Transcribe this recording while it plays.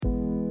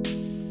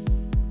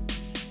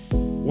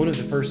One of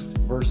the first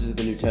verses of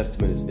the New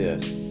Testament is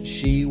this: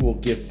 she will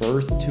give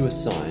birth to a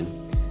son,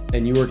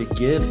 and you are to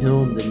give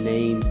him the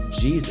name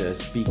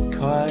Jesus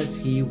because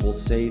he will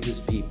save his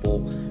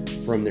people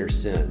from their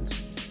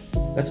sins.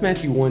 That's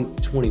Matthew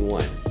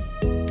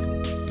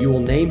 1:21. You will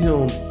name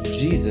him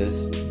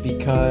Jesus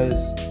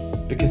because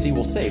he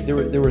will save.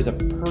 There was a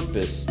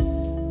purpose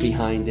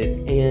behind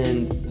it,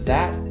 and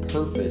that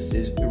purpose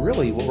is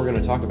really what we're going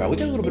to talk about. We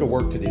got a little bit of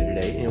work to do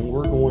today, and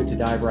we're going to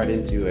dive right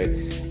into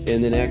it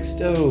in the next,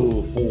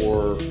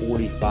 for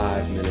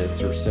 45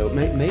 minutes or so,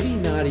 maybe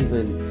not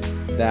even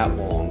that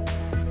long.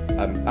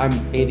 I'm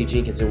Andy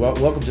Jenkins, and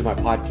welcome to my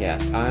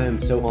podcast. I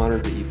am so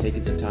honored that you've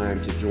taken some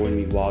time to join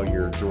me while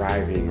you're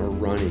driving or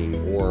running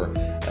or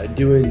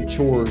doing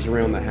chores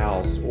around the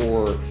house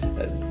or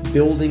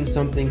building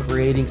something,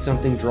 creating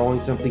something, drawing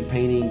something,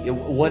 painting,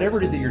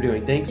 whatever it is that you're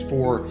doing. Thanks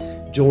for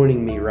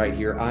joining me right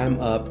here. I'm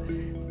up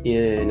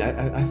in,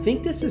 I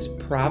think this is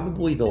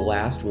probably the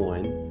last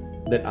one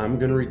that I'm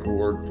going to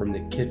record from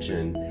the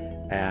kitchen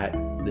at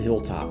the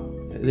Hilltop.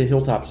 The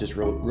Hilltop's just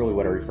really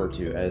what I refer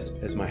to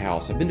as my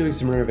house. I've been doing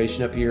some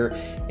renovation up here,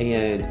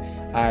 and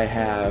I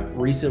have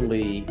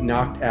recently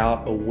knocked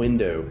out a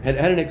window, had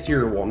an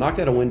exterior wall, knocked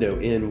out a window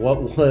in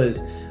what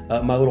was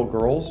my little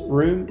girl's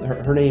room.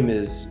 Her name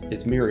is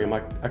Miriam.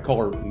 I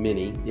call her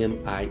Minnie,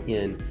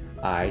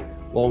 M-I-N-I.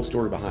 Long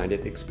story behind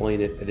it, explain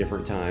it a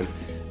different time.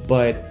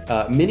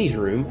 But Minnie's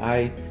room,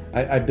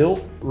 I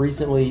built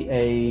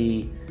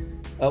recently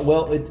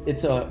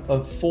it's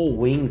a full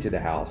wing to the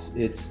house.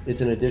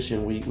 It's an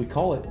addition. We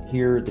call it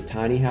here the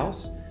tiny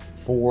house,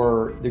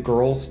 for the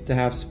girls to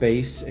have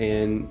space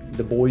and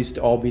the boys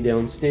to all be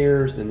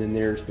downstairs. And then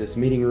there's this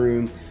meeting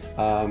room,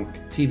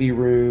 TV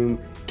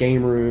room,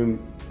 game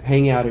room,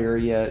 hangout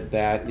area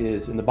that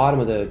is in the bottom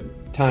of the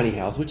tiny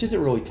house, which isn't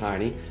really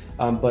tiny,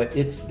 but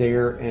it's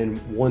there. And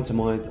once a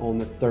month, on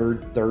the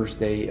third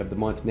Thursday of the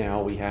month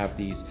now, we have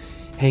these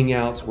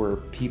hangouts where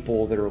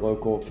people that are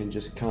local can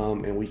just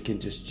come and we can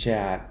just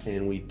chat,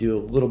 and we do a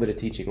little bit of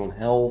teaching on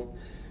health,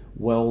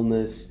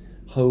 wellness,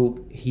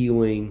 hope,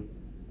 healing,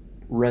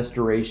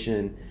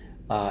 restoration,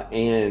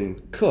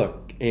 and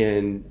cook,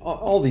 and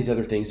all these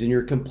other things. And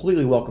you're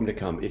completely welcome to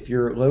come. If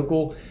you're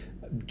local,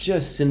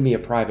 just send me a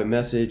private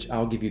message.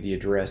 I'll give you the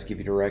address, give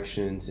you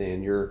directions,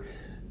 and you're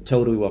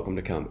totally welcome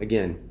to come.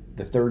 Again,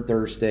 the third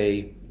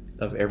Thursday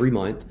of every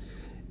month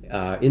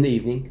in the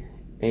evening,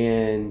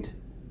 and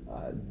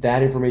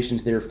that information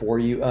is there for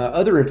you.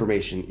 Other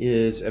information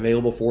is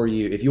available for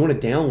you if you want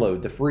to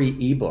download the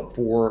free ebook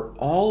for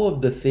all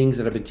of the things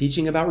that I've been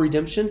teaching about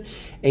redemption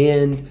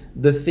and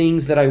the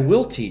things that I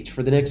will teach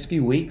for the next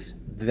few weeks.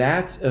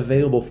 That's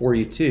available for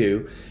you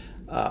too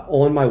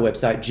on my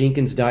website,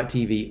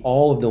 jenkins.tv.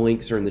 All of the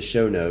links are in the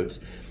show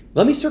notes.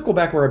 Let me circle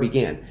back where I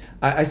began.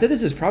 I said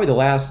this is probably the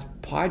last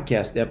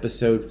podcast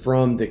episode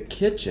from the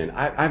kitchen.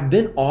 I've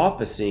been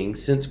officing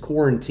since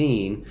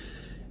quarantine.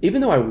 Even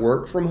though I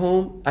work from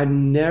home, I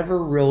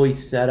never really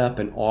set up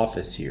an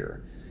office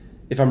here.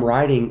 If I'm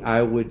writing,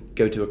 I would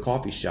go to a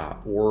coffee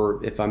shop,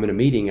 or if I'm in a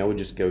meeting, I would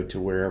just go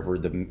to wherever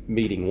the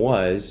meeting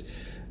was.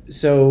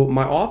 So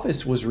my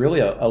office was really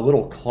a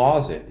little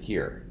closet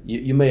here.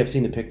 You may have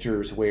seen the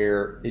pictures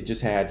where it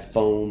just had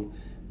foam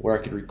where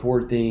I could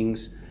record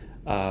things,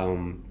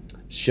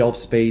 shelf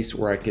space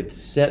where I could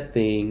set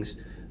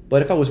things.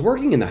 But if I was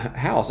working in the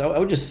house, I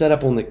would just set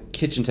up on the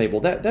kitchen table.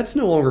 That's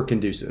no longer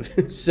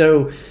conducive.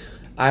 So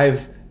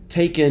I've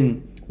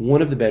taken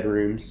one of the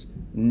bedrooms,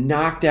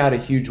 knocked out a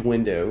huge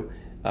window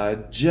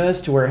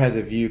just to where it has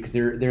a view, because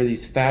there are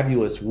these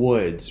fabulous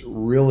woods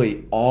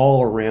really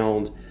all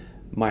around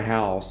my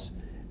house,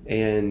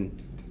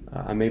 and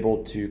I'm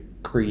able to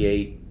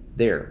create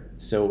there.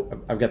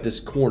 So I've got this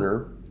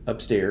corner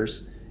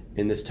upstairs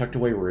in this tucked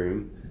away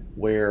room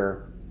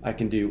where I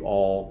can do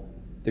all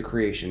the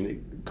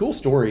creation. Cool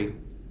story.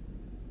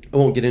 I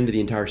won't get into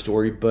the entire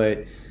story,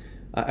 but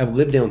I've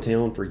lived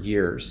downtown for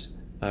years.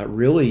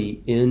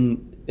 Really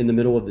in the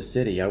middle of the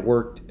city. I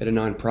worked at a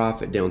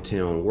nonprofit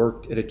downtown,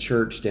 worked at a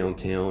church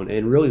downtown,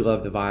 and really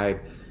loved the vibe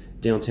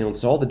downtown.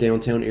 Saw the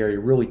downtown area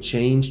really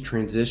change,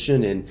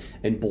 transition,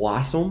 and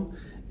blossom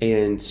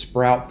and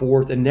sprout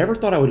forth, and never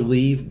thought I would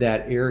leave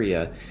that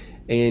area.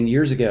 And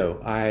years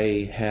ago,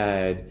 I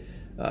had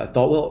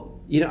thought,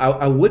 well,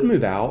 I would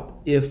move out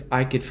if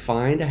I could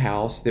find a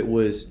house that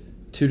was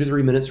 2 to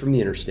 3 minutes from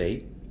the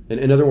interstate. And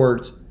in other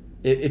words,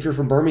 if you're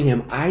from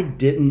Birmingham, I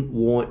didn't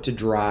want to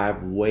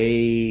drive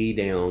way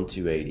down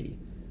 280.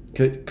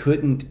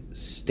 Couldn't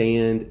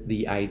stand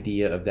the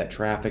idea of that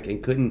traffic,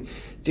 and couldn't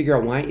figure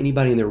out why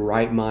anybody in their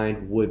right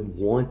mind would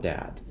want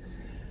that.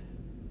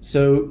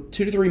 So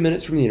 2 to 3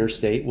 minutes from the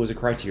interstate was a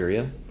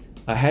criteria.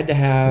 I had to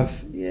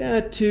have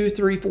 2,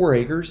 3, 4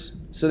 acres.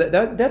 So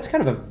that's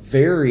kind of a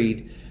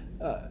varied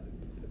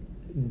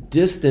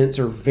distance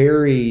or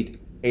varied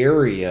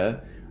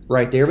area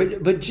right there,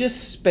 but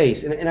just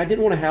space. And I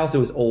didn't want a house that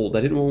was old.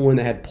 I didn't want one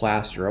that had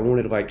plaster. I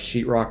wanted like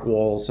sheetrock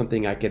walls,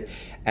 something I could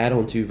add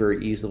on to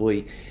very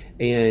easily.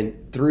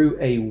 And through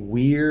a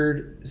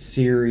weird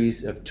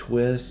series of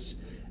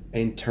twists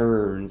and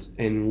turns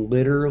and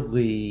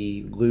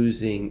literally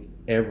losing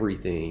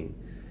everything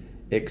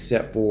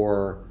except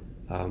for,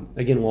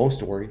 again, long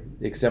story,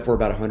 except for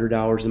about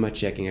 $100 in my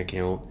checking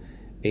account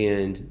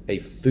and a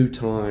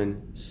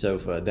futon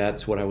sofa.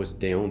 That's what I was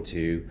down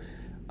to.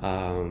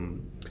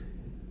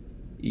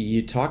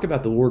 You talk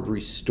about the Lord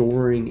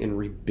restoring and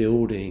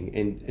rebuilding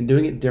and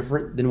doing it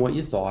different than what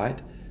you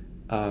thought,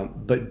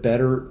 but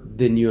better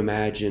than you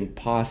imagined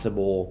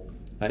possible.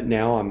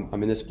 Now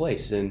I'm in this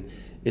place, and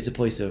it's a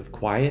place of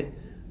quiet.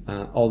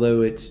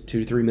 Although it's 2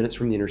 to 3 minutes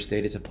from the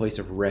interstate, it's a place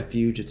of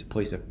refuge. It's a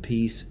place of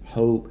peace,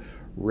 hope,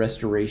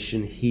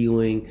 restoration,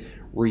 healing,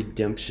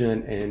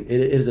 redemption, and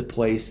it is a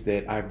place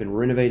that I've been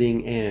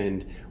renovating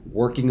and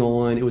working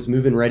on. It was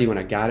move-in ready when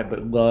I got it,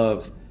 but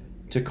love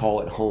to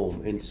call it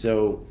home. And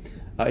so,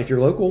 if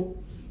you're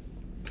local,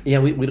 yeah,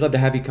 we'd love to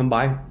have you come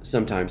by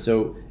sometime.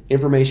 So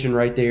information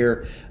right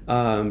there.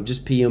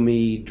 Just PM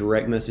me,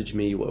 direct message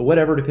me,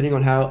 whatever, depending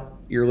on how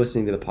you're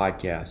listening to the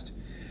podcast.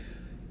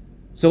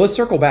 So let's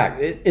circle back.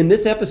 In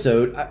this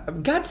episode,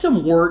 I've got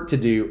some work to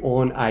do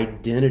on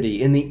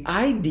identity. And the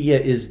idea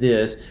is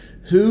this: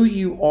 who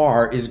you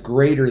are is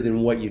greater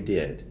than what you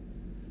did.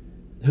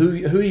 Who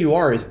you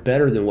are is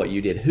better than what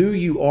you did. Who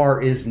you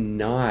are is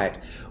not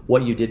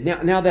what you did.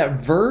 Now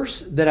that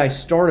verse that I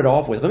started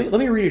off with, let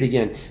me read it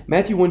again.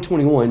 Matthew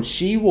 1:21,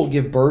 she will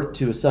give birth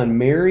to a son.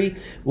 Mary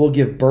will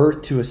give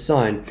birth to a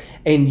son,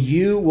 and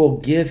you will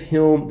give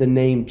him the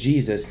name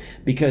Jesus,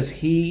 because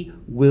he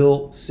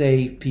will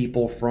save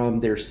people from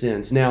their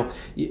sins. Now,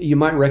 you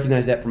might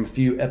recognize that from a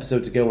few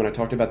episodes ago when I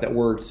talked about that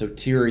word.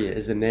 Soteria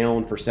is the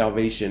noun for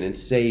salvation, and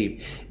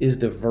saved is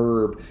the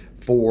verb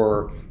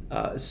for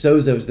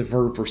sozo is the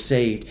verb for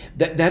saved.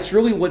 That's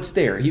really what's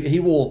there. He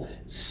will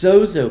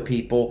sozo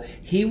people.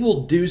 He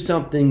will do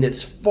something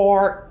that's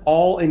far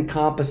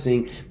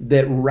all-encompassing,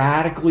 that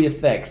radically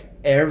affects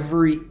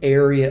every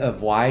area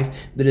of life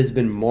that has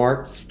been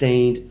marked,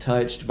 stained,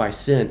 touched by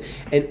sin.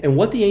 And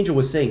what the angel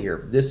was saying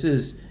here, this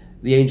is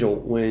the angel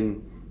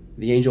when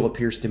the angel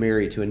appears to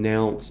Mary to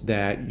announce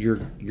that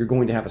you're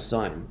going to have a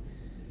son,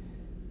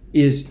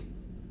 is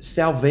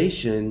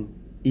salvation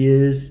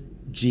is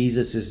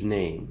Jesus's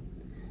name.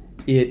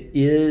 It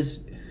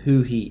is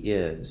who he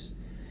is.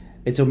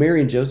 And so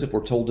Mary and Joseph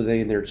were told to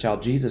name their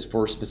child Jesus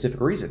for a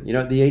specific reason. You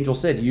know, the angel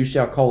said, you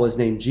shall call his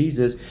name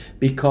Jesus,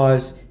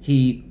 because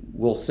he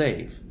will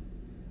save.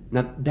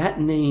 Now, that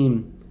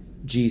name,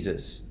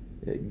 Jesus,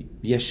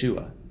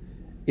 Yeshua,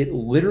 it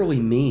literally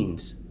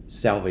means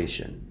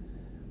salvation.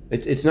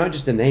 It's not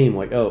just a name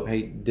like, oh,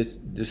 hey, this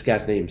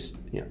guy's name's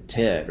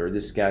Ted, or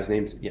this guy's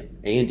name's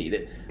Andy.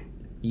 That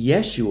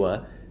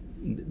Yeshua,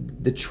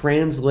 the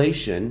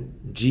translation,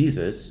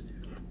 Jesus,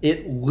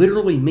 it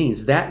literally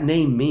means, that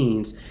name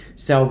means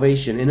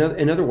salvation.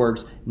 In other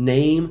words,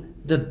 name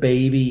the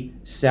baby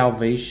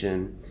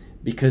salvation,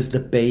 because the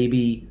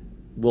baby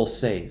will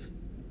save.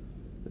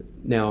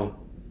 Now,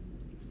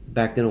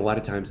 back then, a lot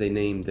of times they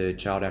named the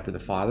child after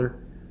the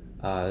father.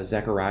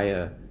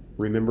 Zechariah,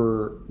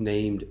 remember,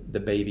 named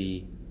the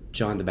baby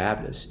John the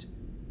Baptist.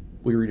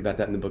 We read about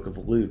that in the book of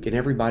Luke, and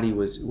everybody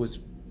was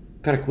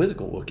kind of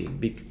quizzical looking,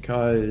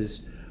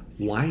 because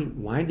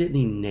why didn't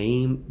he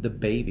name the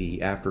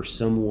baby after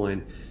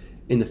someone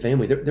in the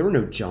family? There were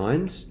no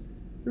Johns.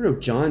 There were no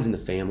Johns in the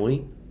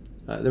family.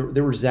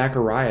 There were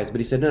Zacharias, but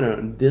he said,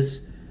 no,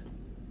 this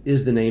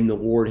is the name the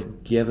Lord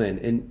had given.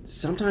 And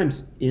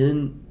sometimes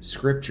in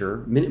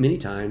Scripture, many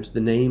times, the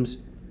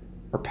names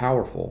are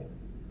powerful.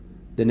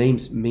 The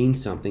names mean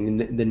something,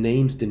 and the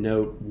names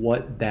denote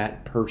what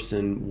that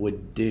person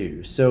would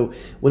do. So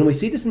when we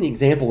see this in the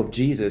example of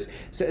Jesus,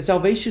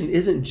 salvation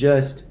isn't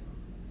just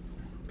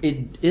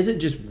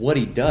what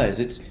he does,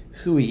 it's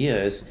who he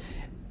is,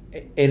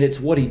 and it's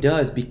what he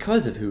does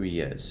because of who he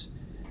is.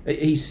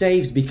 He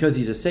saves because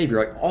he's a savior.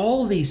 Like,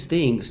 all these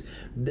things,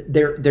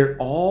 they're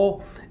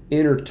all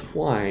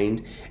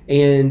intertwined.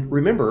 And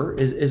remember,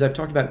 as I've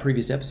talked about in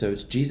previous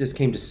episodes, Jesus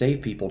came to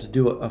save people, to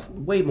do a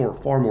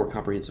far more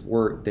comprehensive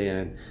work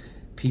than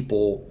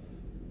people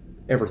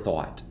ever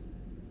thought,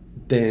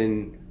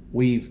 than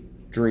we've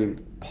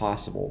dreamed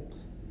possible.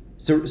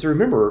 So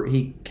remember,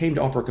 he came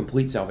to offer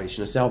complete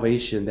salvation, a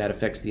salvation that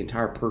affects the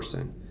entire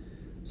person.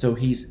 So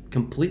he's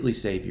completely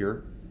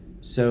Savior,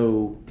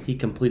 so he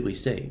completely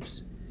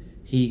saves.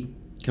 He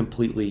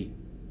completely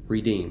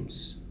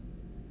redeems.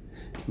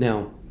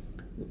 Now,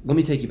 let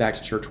me take you back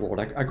to church world.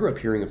 I grew up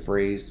hearing a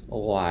phrase a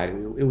lot.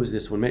 It was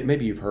this one.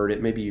 Maybe you've heard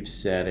it. Maybe you've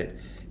said it.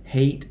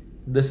 Hate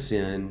the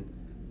sin,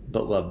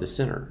 but love the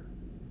sinner.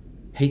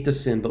 Hate the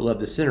sin, but love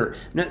the sinner.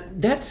 Now,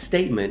 that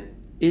statement,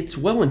 it's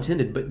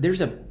well-intended, but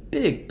there's a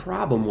big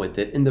problem with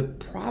it. And the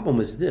problem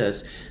is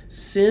this: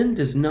 sin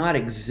does not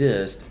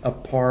exist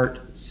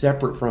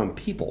separate from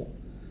people.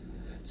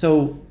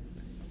 So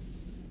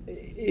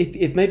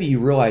if maybe you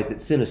realize that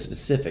sin is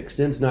specific,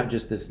 sin's not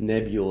just this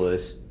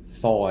nebulous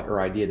thought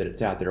or idea that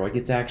it's out there. Like,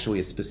 it's actually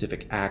a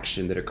specific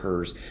action that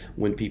occurs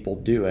when people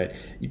do it.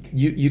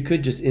 You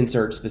could just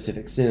insert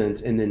specific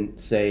sins and then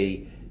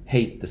say,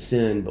 hate the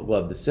sin but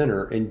love the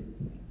sinner,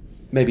 and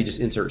maybe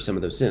just insert some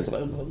of those sins.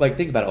 Like,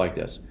 think about it like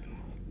this.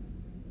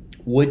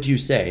 Would you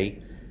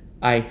say,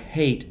 I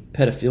hate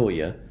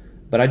pedophilia,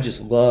 but I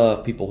just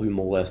love people who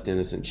molest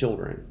innocent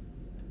children?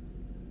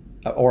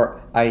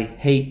 Or I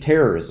hate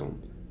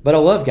terrorism, but I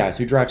love guys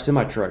who drive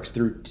semi trucks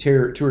through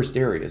tourist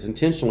areas,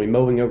 intentionally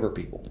mowing over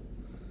people.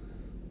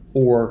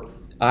 Or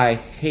I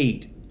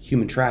hate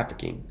human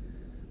trafficking,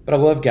 but I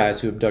love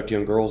guys who abduct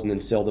young girls and then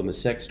sell them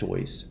as sex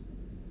toys.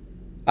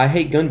 I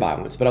hate gun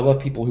violence, but I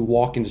love people who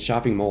walk into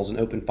shopping malls and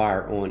open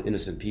fire on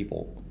innocent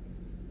people.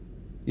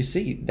 You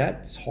see,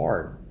 that's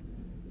hard.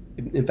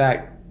 In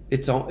fact,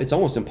 it's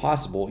almost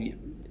impossible.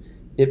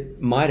 It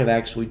might have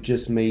actually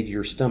just made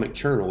your stomach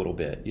churn a little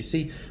bit. You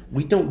see,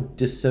 we don't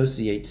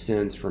dissociate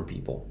sins from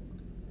people.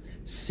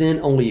 Sin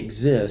only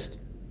exists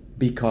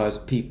because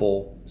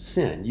people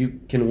sin.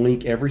 You can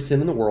link every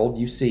sin in the world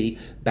you see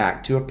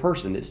back to a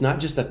person. It's not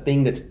just a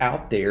thing that's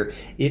out there.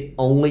 It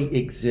only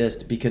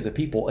exists because of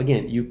people.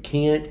 Again, you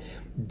can't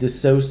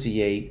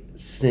dissociate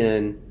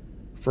sin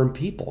from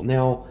people.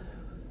 Now,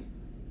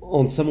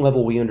 on some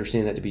level, we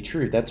understand that to be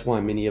true. That's why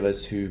many of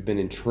us who've been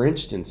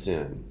entrenched in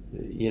sin,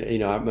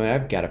 I mean,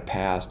 I've got a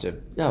past of,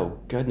 oh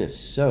goodness,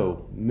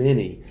 so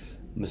many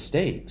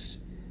mistakes.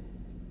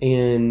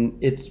 And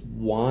it's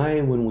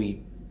why when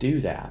we do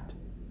that,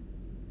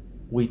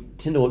 we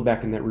tend to look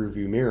back in that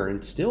rearview mirror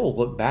and still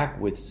look back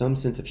with some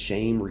sense of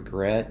shame,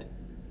 regret,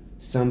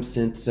 some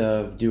sense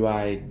of, do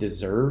I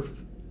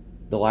deserve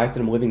the life that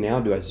I'm living now?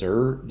 Do I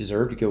deserve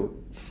to go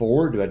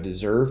forward? Do I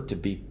deserve to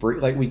be free?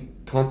 Like, we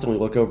constantly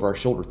look over our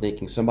shoulder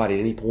thinking somebody at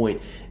any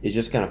point is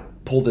just going to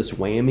pull this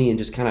whammy and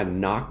just kind of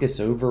knock us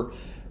over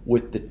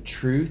with the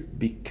truth,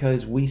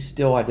 because we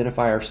still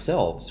identify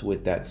ourselves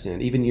with that sin.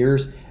 Even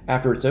years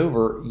after it's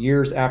over,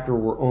 years after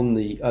we're on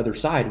the other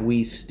side,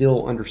 we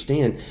still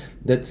understand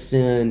that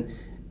sin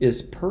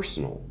is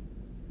personal.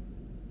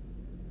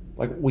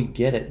 Like, we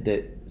get it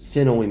that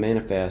sin only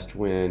manifests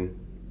when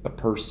a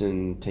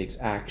person takes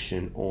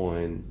action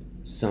on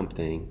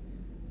something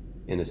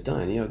and it's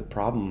done. The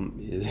problem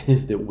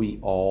is that we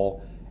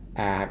all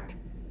act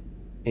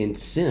and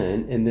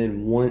sin, and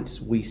then once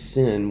we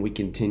sin, we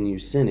continue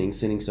sinning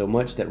so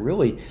much that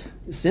really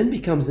sin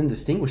becomes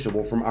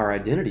indistinguishable from our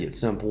identity at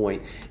some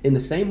point. In the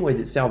same way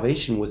that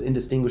salvation was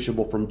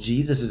indistinguishable from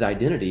Jesus'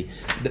 identity,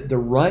 the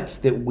ruts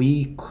that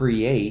we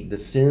create, the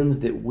sins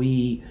that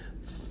we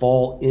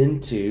fall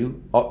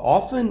into,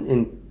 often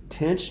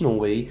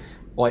intentionally,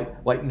 like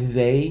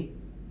they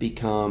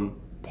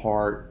become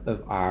part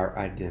of our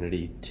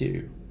identity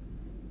too.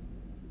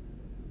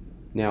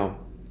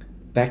 Now,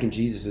 back in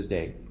Jesus'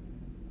 day,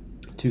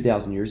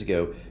 2,000 years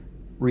ago,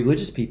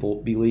 religious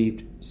people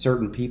believed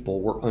certain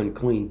people were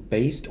unclean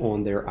based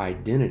on their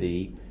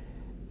identity,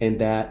 and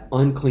that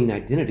unclean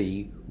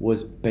identity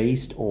was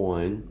based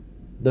on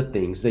the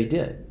things they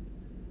did.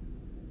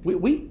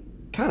 We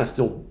kind of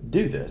still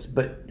do this,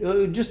 but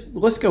just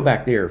let's go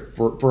back there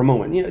for a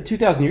moment.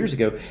 2,000 years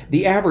ago,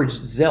 the average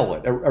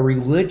zealot, a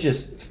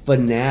religious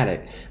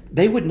fanatic,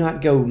 they would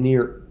not go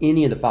near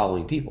any of the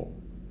following people.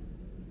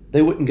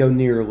 They wouldn't go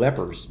near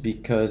lepers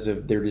because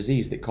of their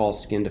disease that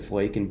caused skin to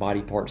flake and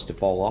body parts to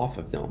fall off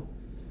of them.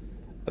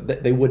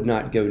 They would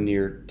not go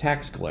near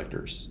tax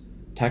collectors.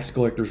 Tax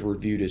collectors were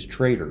viewed as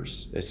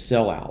traitors, as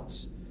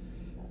sellouts.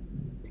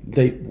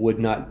 They would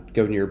not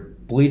go near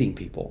bleeding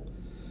people,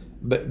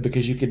 but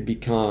because you could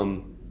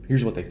become,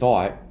 here's what they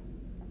thought,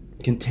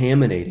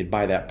 contaminated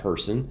by that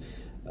person.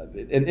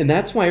 And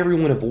that's why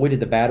everyone avoided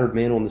the battered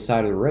man on the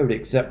side of the road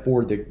except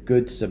for the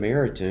Good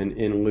Samaritan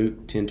in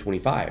Luke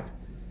 10:25.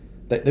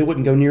 They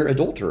wouldn't go near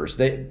adulterers.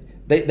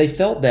 They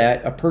felt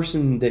that a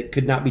person that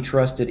could not be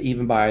trusted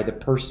even by the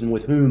person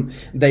with whom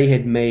they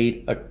had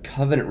made a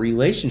covenant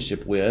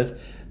relationship with,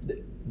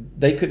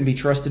 they couldn't be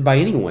trusted by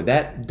anyone.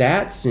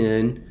 That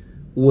sin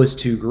was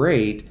too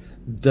great.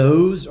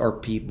 Those are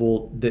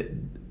people that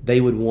they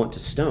would want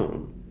to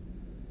stone.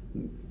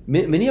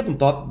 Many of them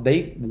thought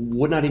they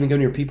would not even go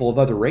near people of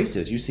other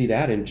races. You see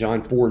that in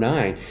John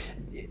 4:9.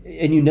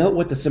 And you know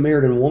what the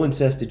Samaritan woman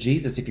says to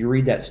Jesus if you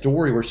read that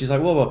story, where she's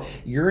like, whoa,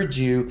 you're a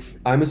Jew,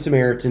 I'm a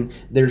Samaritan.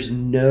 There's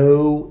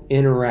no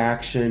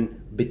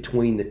interaction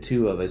between the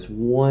two of us.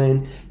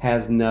 One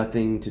has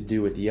nothing to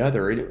do with the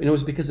other. And it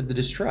was because of the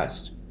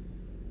distrust,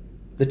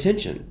 the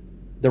tension,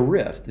 the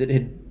rift that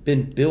had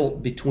been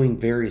built between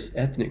various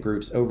ethnic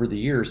groups over the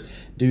years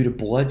due to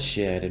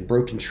bloodshed and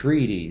broken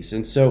treaties.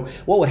 And so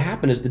what would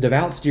happen is the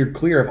devout steered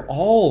clear of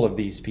all of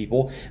these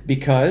people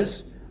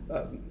because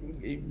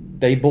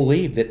they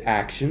believe that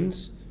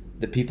actions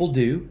that people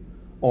do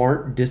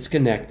aren't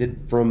disconnected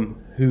from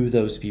who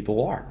those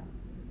people are.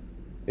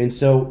 And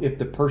so if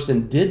the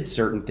person did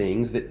certain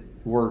things that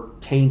were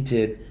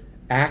tainted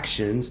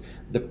actions,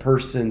 the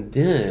person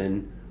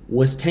then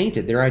was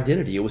tainted. Their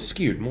identity, it was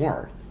skewed,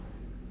 marred,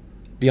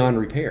 beyond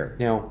repair.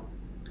 Now,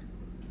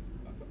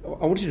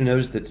 I want you to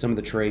notice that some of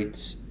the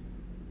traits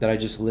that I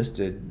just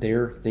listed,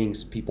 they're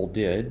things people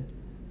did.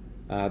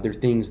 They're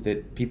things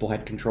that people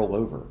had control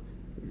over.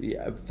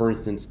 For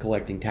instance,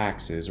 collecting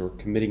taxes or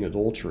committing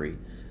adultery.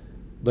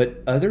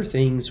 But other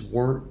things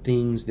weren't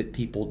things that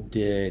people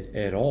did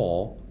at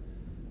all.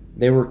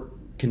 They were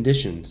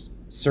conditions,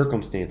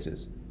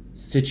 circumstances,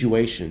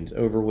 situations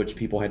over which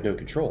people had no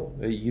control.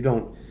 You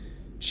don't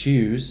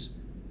choose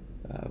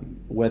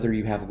whether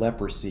you have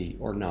leprosy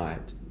or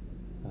not.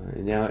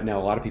 Now,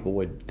 a lot of people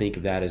would think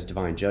of that as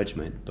divine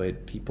judgment,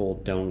 but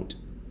people don't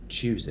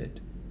choose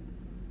it.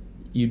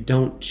 You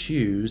don't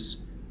choose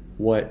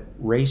what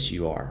race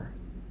you are.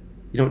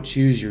 You don't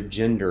choose your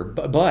gender.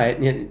 But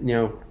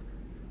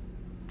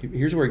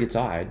here's where it gets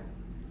odd.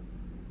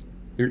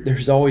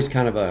 There's always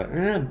kind of a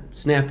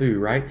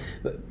snafu, right?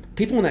 But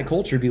people in that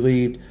culture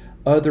believed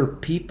other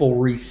people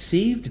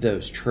received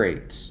those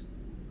traits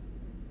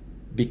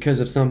because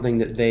of something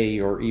that they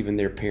or even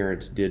their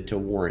parents did to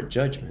warrant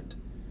judgment.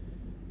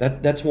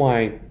 That's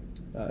why,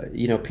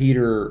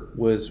 Peter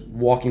was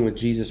walking with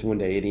Jesus one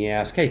day and he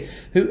asked, "Hey,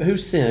 who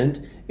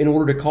sinned in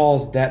order to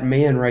cause that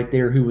man right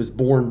there who was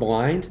born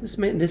blind?" This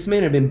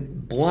man had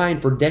been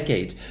blind for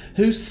decades.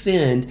 Who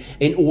sinned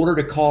in order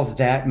to cause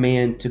that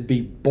man to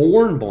be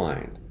born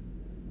blind?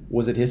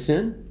 Was it his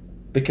sin?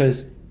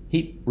 Because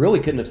he really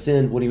couldn't have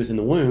sinned when he was in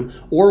the womb,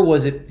 or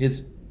was it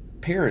his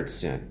parents'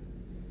 sin?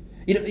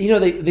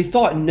 They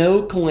thought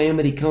no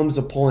calamity comes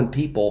upon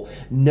people,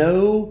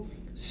 no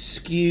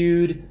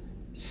skewed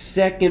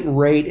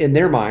in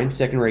their mind,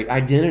 second-rate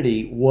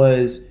identity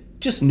was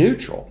just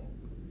neutral.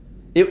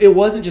 It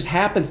wasn't just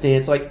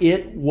happenstance, like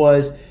it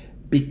was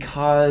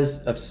because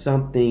of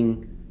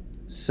something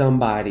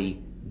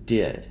somebody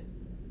did.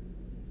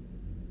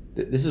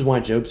 This is why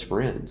Job's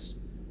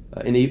friends,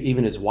 and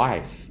even his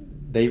wife,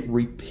 they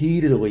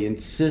repeatedly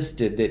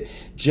insisted that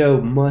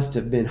Job must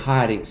have been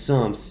hiding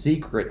some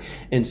secret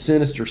and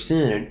sinister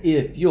sin. And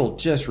if you'll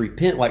just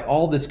repent, like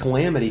all this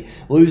calamity,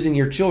 losing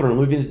your children,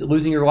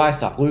 losing your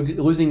livestock,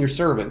 losing your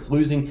servants,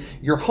 losing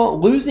your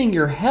home, losing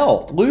your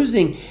health,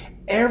 losing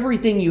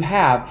everything you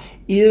have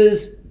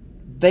is,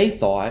 they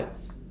thought,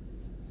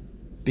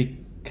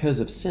 because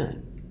of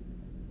sin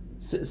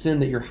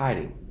that you're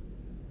hiding.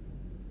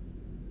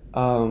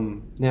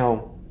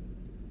 Now,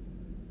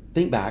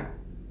 think back.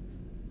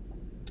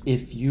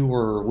 If you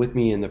were with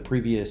me in the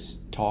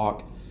previous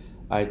talk,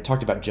 I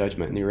talked about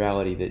judgment and the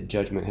reality that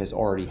judgment has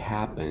already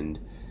happened.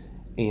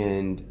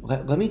 And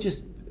let me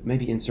just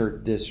maybe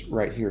insert this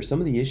right here.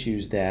 Some of the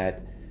issues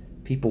that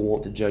people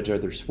want to judge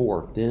others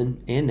for,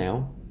 then and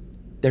now,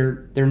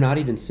 they're not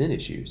even sin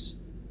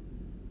issues.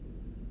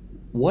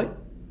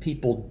 What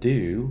people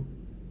do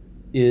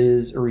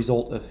is a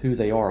result of who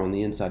they are on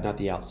the inside, not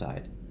the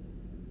outside.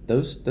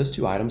 Those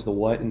two items, the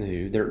what and the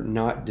who, they're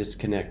not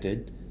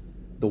disconnected.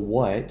 The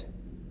what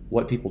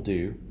people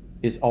do,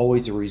 is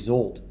always a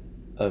result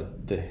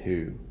of the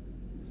who.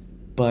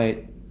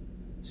 But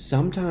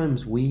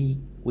sometimes we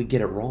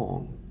get it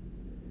wrong.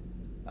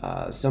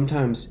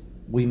 Sometimes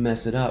we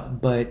mess it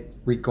up. But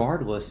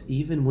regardless,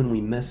 even when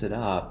we mess it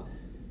up,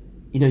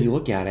 you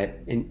look at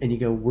it and you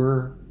go,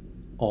 we're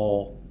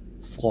all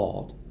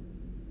flawed.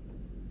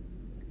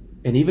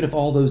 And even if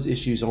all those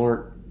issues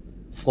aren't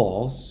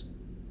flaws,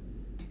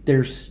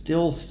 there's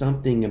still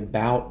something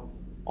about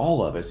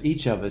all of us,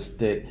 each of us,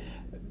 that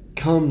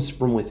comes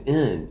from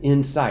within,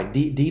 inside,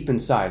 deep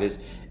inside.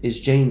 Is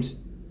James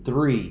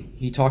 3,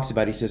 he talks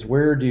about, he says,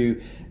 where do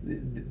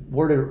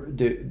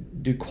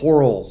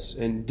quarrels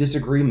and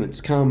disagreements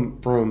come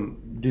from?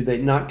 Do they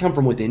not come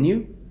from within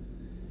you?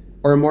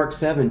 Or in Mark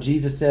 7,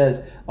 Jesus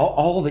says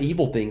all the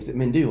evil things that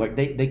men do, like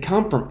they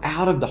come from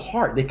out of the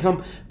heart. They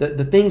come,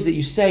 the things that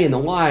you say, and the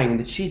lying and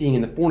the cheating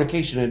and the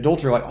fornication and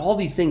adultery, like all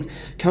these things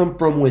come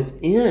from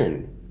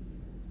within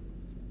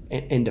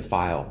and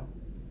defile.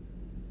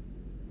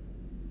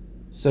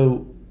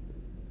 So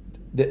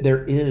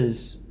there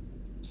is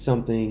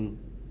something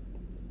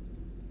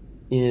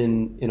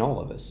in all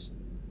of us.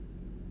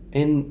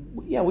 And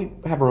yeah, we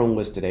have our own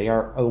list today,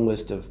 our own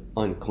list of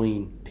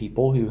unclean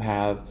people who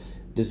have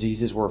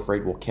diseases we're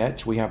afraid we'll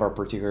catch. We have our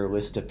particular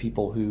list of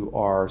people who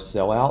are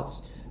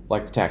sellouts,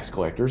 like the tax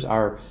collectors,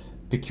 our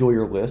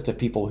peculiar list of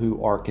people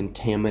who are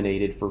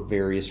contaminated for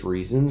various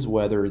reasons,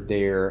 whether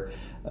they're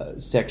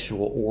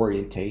sexual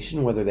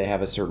orientation, whether they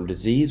have a certain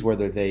disease,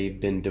 whether they've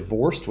been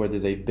divorced, whether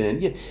they've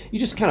been, you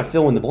just kind of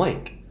fill in the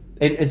blank.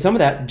 And some of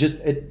that just,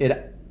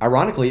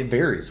 ironically, it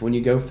varies when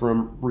you go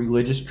from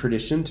religious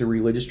tradition to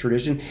religious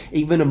tradition,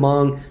 even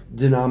among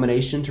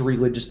denomination to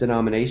religious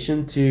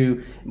denomination.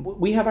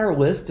 We have our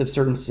list of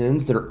certain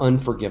sins that are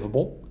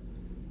unforgivable.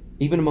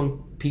 Even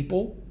among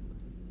people,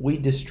 we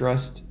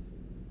distrust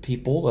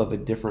people of a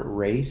different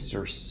race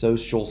or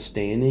social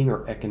standing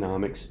or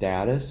economic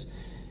status.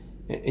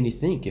 And you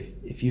think,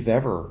 if you've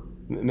ever,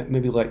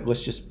 maybe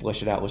let's just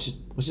flesh it out. Let's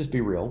just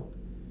be real.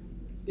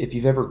 If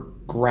you've ever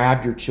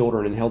grabbed your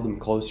children and held them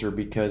closer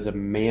because a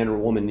man or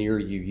woman near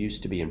you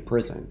used to be in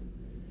prison,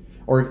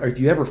 or if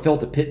you ever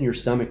felt a pit in your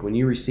stomach when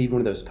you received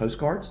one of those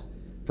postcards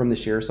from the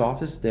sheriff's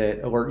office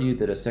that alert you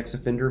that a sex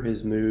offender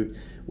has moved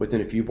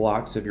within a few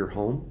blocks of your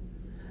home,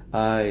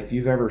 if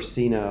you've ever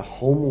seen a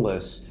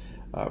homeless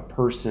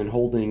person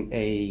holding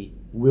a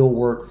will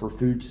work for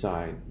food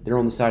sign, they're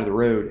on the side of the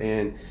road,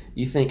 and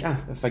you think,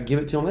 if I give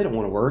it to them, they don't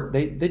want to work.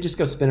 They just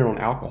go spend it on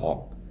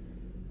alcohol.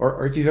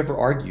 Or if you've ever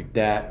argued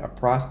that a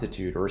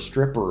prostitute or a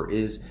stripper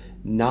is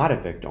not a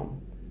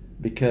victim,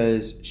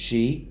 because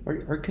she, or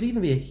it could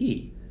even be a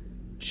he,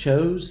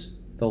 chose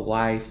the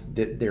life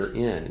that they're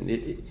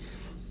in.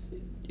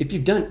 If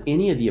you've done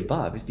any of the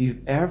above, if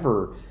you've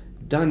ever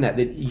done that,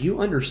 then you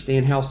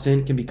understand how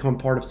sin can become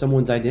part of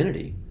someone's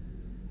identity.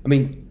 I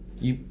mean,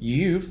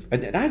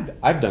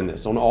 I've done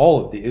this on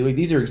all of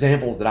these are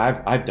examples that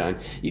I've done.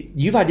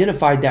 You've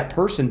identified that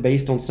person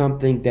based on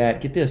something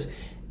that, get this,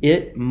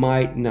 it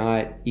might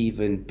not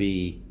even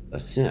be a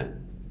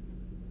sin.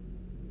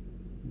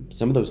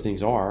 Some of those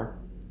things are,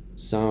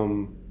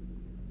 some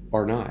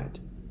are not.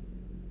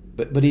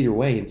 But either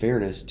way, in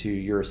fairness to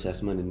your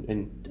assessment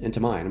and to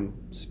mine, I'm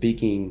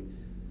speaking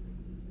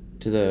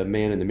to the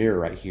man in the mirror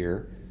right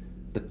here.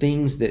 The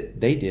things that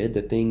they did,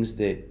 the things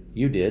that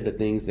you did, the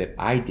things that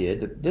I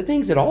did, the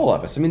things that all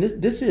of us. I mean,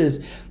 this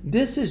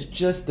is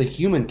just the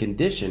human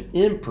condition,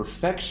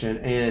 imperfection,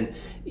 and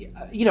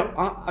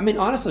I mean,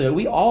 honestly,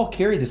 we all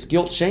carry this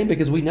guilt, shame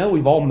because we know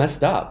we've all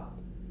messed up.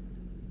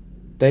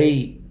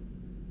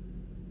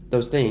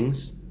 Those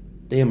things,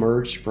 they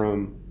emerge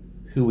from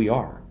who we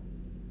are.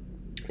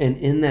 And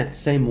in that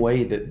same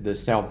way that the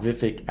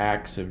salvific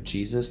acts of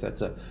Jesus,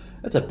 that's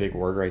a big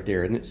word right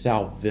there, isn't it?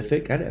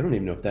 Salvific. I don't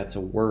even know if that's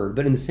a word,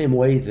 but in the same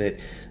way that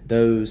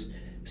those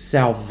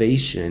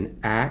salvation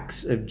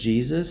acts of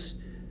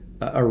Jesus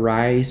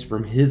arise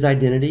from his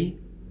identity,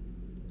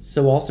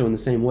 so also in the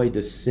same way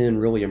does sin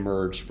really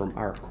emerge from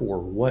our core.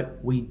 What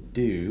we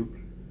do,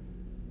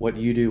 what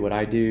you do, what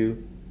I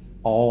do,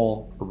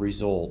 all a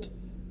result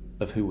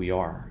of who we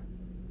are.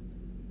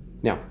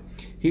 Now,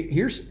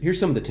 here's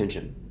some of the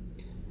tension.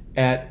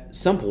 At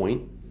some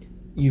point,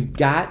 you've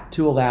got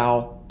to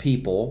allow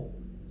people,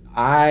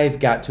 I've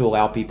got to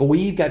allow people,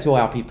 we've got to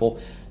allow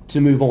people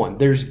to move on.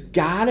 There's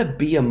got to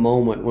be a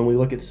moment when we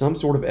look at some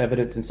sort of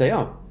evidence and say,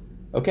 oh,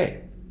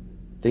 okay,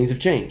 things have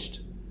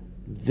changed.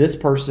 This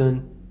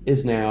person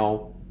is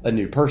now a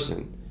new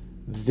person.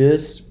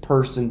 This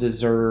person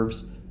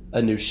deserves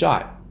a new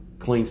shot.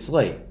 Clean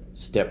slate.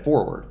 Step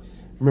forward.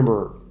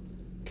 Remember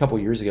a couple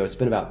years ago, it's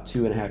been about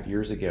 2.5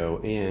 years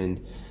ago,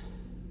 and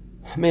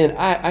man,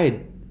 I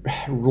had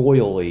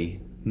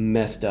royally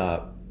messed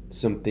up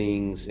some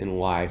things in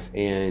life,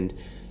 and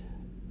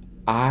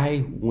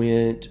I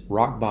went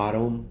rock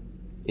bottom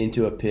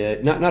into a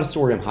pit. Not a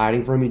story I'm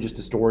hiding from you, just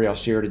a story I'll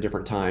share at a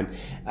different time.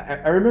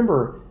 I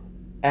remember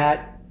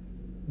at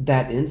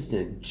that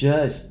instant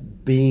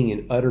just being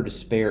in utter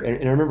despair,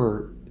 and I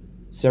remember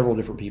several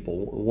different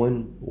people.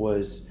 One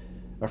was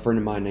a friend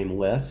of mine named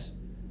Les.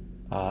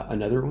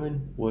 Another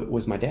one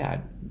was my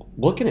dad,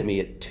 looking at me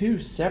at two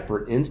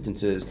separate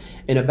instances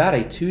in about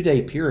a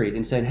 2-day period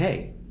and saying,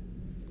 hey,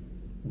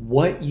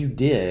 what you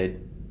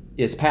did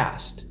is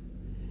past.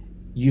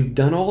 You've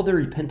done all the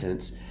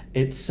repentance.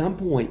 At some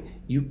point,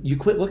 you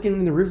quit looking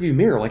in the rearview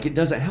mirror like it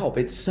doesn't help.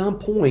 At some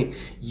point,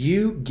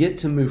 you get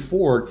to move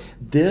forward.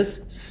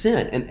 This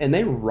sin, and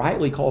they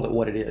rightly called it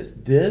what it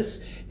is.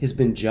 This has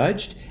been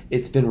judged.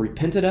 It's been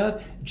repented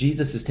of.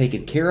 Jesus has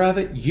taken care of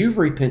it. You've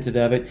repented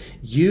of it.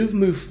 You've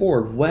moved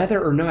forward.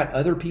 Whether or not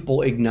other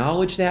people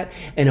acknowledge that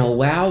and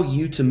allow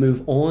you to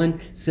move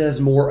on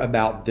says more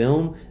about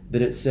them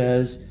than it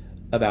says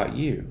about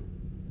you.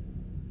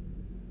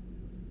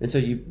 And so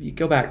you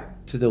go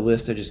back to the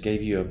list I just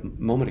gave you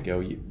a moment ago.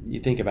 You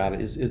think about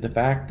it, is the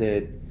fact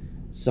that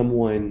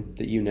someone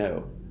that you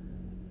know,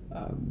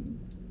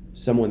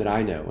 someone that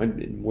I know,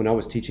 and when I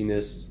was teaching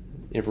this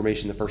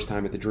information the first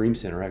time at the Dream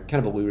Center, I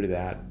kind of alluded to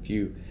that a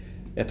few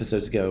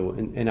episodes ago,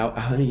 and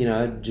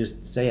I'd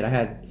just say it. I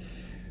had,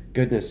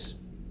 goodness,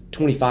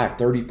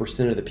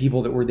 25-30% of the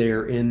people that were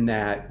there in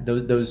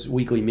those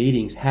weekly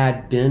meetings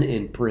had been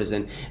in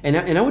prison, and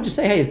I would just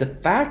say, hey, is the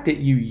fact that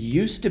you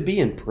used to be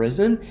in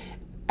prison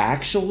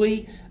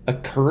actually a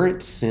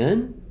current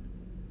sin?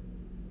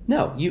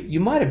 No, you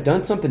might have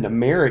done something to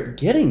merit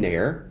getting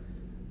there,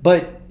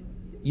 but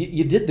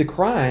you did the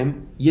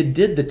crime, you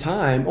did the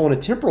time on a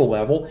temporal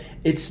level,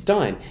 it's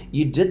done.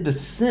 You did the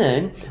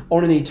sin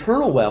on an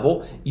eternal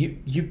level,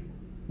 you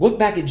look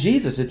back at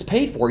Jesus, it's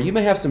paid for. You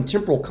may have some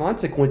temporal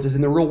consequences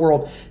in the real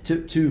world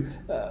to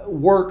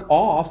work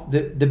off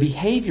the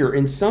behavior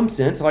in some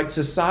sense, like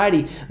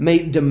society may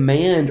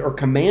demand or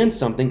command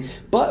something,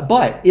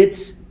 but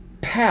it's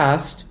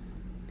past.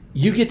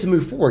 You get to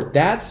move forward.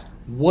 That's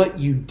what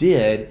you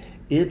did.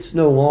 It's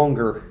no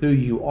longer who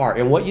you are.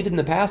 And what you did in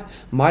the past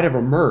might have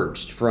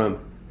emerged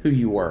from who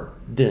you were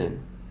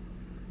then.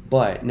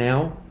 But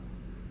now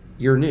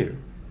you're new.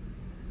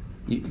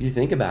 You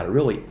think about it,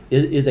 really,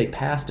 is a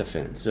past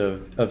offense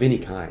of any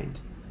kind,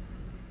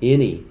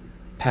 any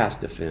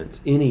past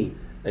offense, any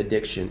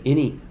addiction,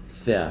 any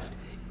theft,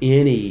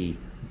 any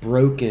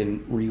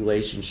broken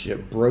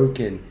relationship,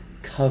 broken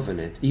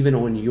covenant, even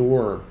on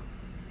your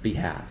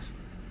behalf.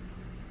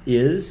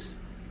 Is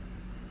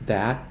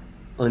that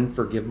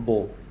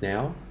unforgivable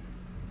now?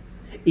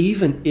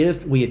 Even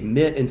if we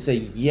admit and say,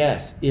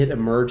 yes, it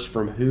emerged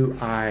from who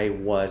I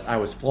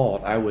was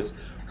flawed, I was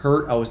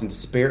hurt, I was in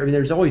despair. I mean,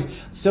 there's always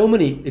so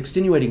many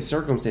extenuating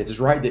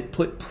circumstances, right, that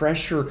put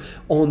pressure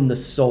on the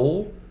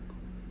soul.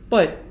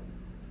 But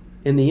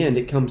in the end,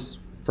 it comes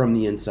from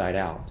the inside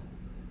out.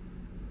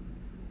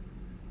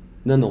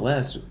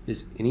 Nonetheless,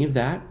 is any of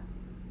that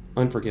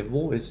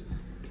unforgivable? Is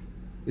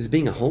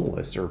being a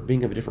homeless or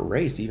being of a different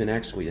race even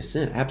actually a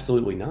sin?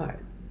 Absolutely not.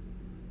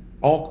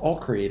 All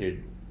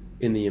created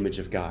in the image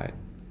of God.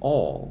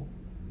 All.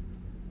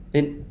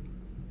 And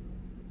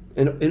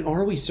and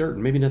are we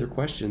certain, maybe another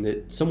question,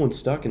 that someone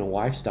stuck in a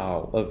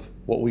lifestyle of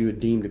what we would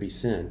deem to be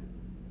sin,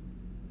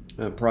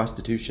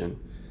 prostitution,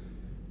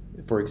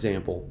 for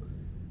example,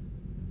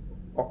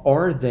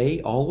 are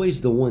they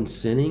always the one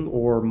sinning,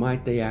 or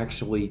might they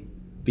actually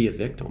be a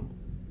victim?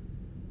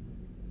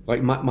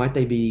 Like, might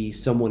they be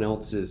someone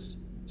else's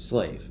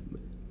slave?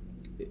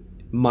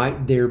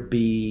 Might there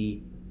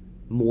be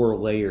more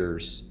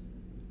layers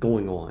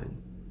going on?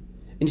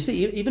 And you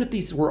see, even if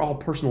these were all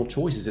personal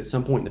choices at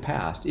some point in the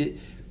past,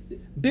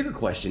 bigger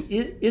question,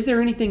 is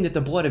there anything that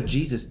the blood of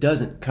Jesus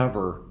doesn't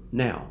cover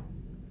now?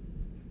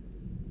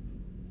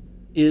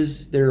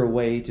 Is there a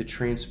way to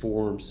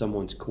transform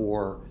someone's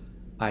core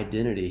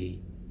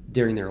identity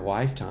during their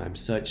lifetime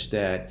such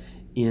that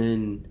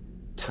in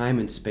time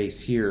and space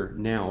here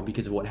now,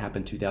 because of what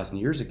happened 2,000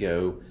 years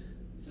ago,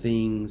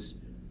 things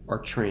are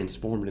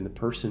transformed and the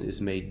person is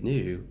made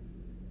new?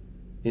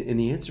 And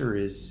the answer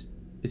is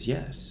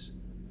yes.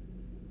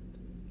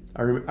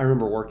 I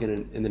remember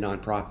working in the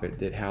nonprofit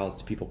that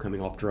housed people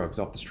coming off drugs,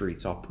 off the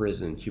streets, off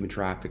prison, human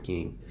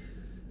trafficking,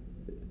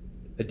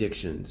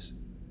 addictions.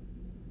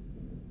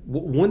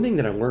 One thing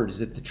that I learned is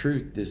that the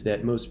truth is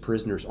that most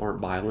prisoners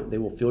aren't violent. They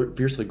will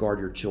fiercely guard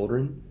your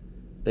children.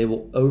 They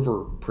will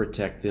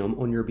overprotect them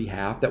on your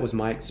behalf. That was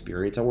my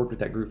experience. I worked with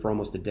that group for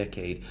almost a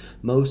decade.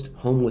 Most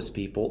homeless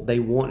people, they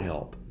want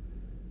help.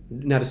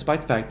 Now,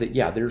 despite the fact that,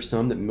 yeah, there's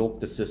some that milk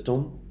the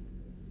system,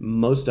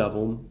 most of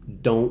them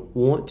don't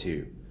want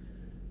to.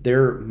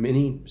 There are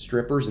many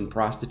strippers and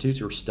prostitutes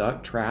who are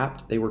stuck,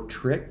 trapped. They were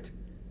tricked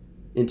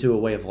into a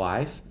way of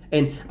life.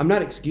 And I'm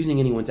not excusing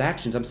anyone's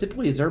actions. I'm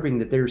simply observing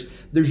that there's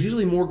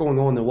usually more going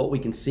on than what we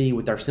can see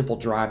with our simple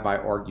drive-by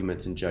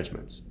arguments and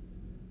judgments.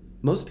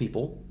 Most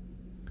people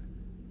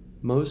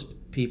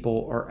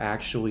are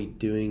actually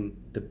doing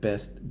the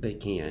best they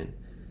can.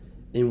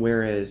 And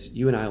whereas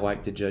you and I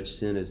like to judge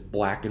sin as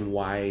black and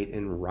white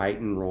and right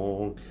and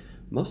wrong,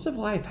 most of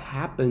life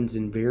happens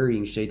in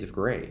varying shades of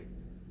gray.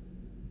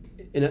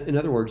 In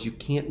other words, you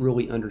can't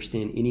really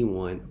understand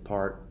anyone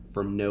apart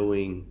from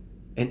knowing,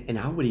 and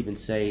I would even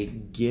say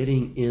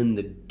getting in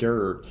the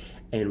dirt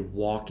and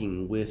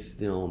walking with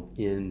them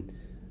in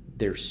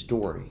their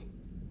story.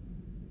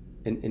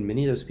 And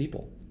many of those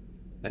people,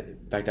 in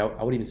fact,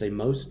 I would even say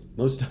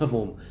most of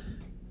them,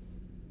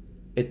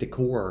 at the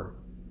core,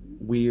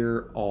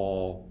 we're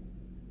all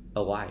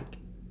alike.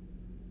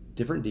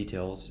 Different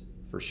details,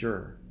 for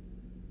sure,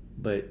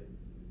 but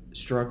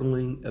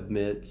struggling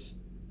amidst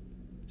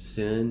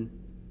sin,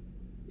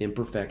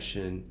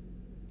 imperfection,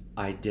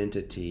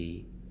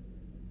 identity,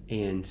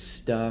 and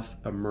stuff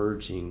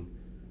emerging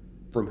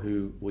from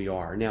who we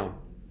are. Now,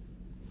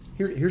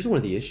 here's one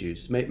of the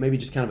issues. Maybe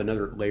just kind of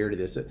another layer to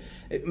this.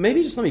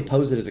 Maybe just let me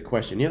pose it as a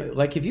question.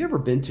 Like, have you ever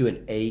been to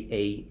an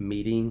AA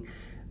meeting?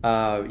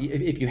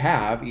 If you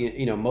have,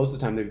 most of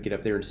the time they would get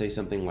up there and say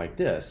something like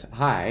this: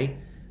 "Hi,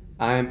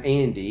 I'm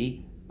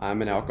Andy.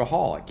 I'm an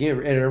alcoholic."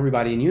 And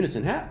everybody in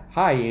unison,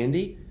 "Hi,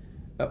 Andy."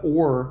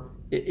 Or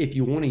if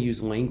you want to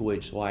use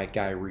language like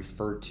I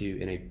referred to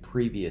in a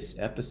previous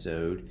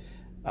episode,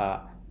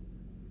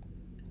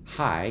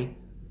 "Hi,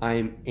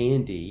 I'm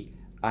Andy.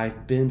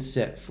 I've been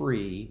set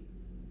free,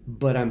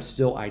 but I'm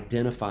still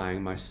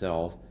identifying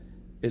myself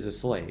as a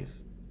slave."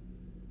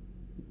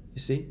 You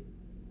see?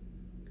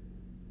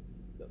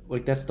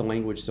 Like, that's the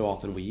language so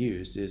often we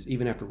use, is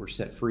even after we're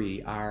set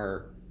free,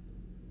 our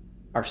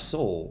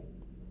soul,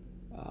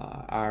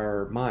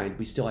 our mind,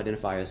 we still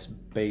identify us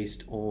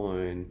based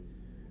on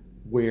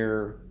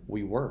where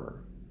we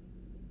were.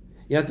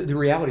 The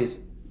reality is,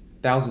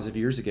 thousands of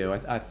years ago,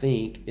 I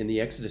think in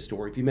the Exodus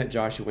story, if you met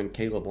Joshua and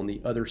Caleb on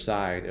the other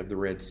side of the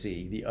Red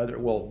Sea,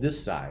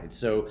 this side,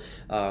 so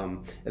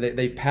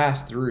they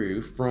passed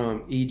through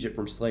from Egypt,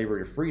 from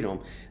slavery to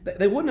freedom,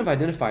 they wouldn't have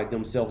identified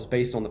themselves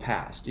based on the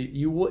past.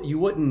 You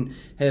wouldn't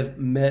have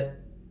met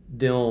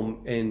them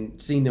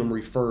and seen them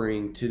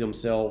referring to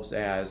themselves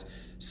as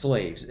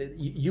slaves.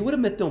 You would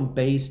have met them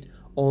based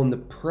on the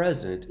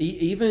present,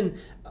 even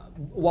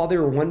while they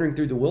were wandering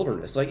through the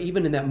wilderness. Like,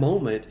 even in that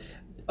moment,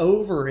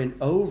 over and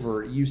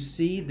over, you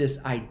see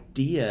this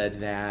idea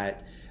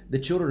that the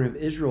children of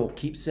Israel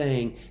keep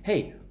saying,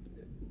 "Hey,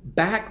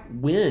 back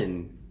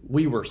when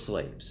we were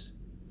slaves."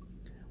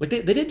 Like,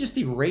 they didn't just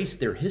erase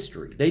their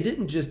history. They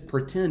didn't just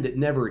pretend it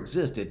never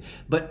existed.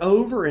 But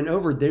over and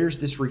over, there's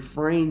this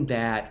refrain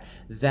that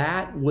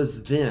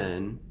was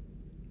then.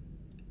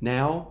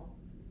 Now,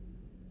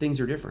 things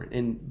are different.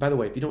 And by the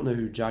way, if you don't know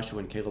who Joshua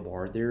and Caleb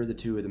are, they're the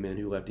two of the men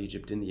who left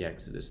Egypt in the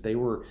Exodus. They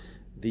were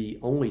the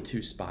only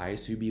two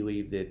spies who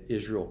believed that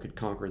Israel could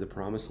conquer the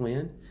promised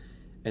land.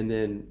 And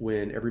then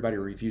when everybody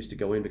refused to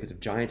go in because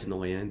of giants in the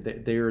land,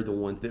 they're the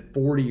ones that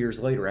 40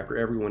 years later, after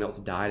everyone else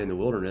died in the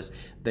wilderness,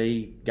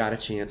 they got a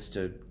chance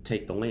to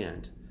take the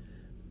land.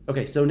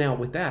 Okay, so now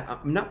with that,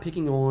 I'm not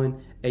picking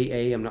on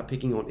AA, I'm not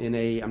picking on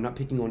NA, I'm not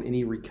picking on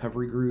any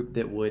recovery group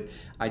that would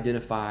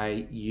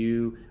identify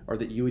you or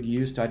that you would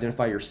use to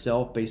identify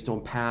yourself based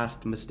on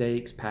past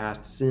mistakes,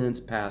 past sins,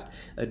 past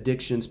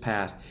addictions,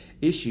 past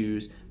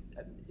issues.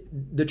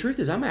 The truth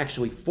is, I'm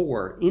actually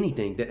for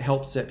anything that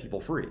helps set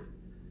people free.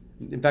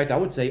 In fact, I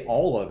would say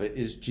all of it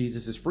is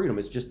Jesus's freedom.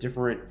 It's just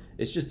different.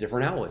 It's just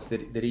different outlets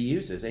that he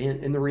uses.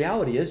 And the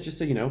reality is, just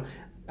so you know,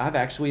 I've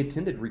actually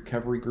attended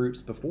recovery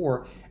groups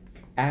before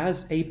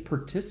as a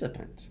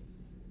participant.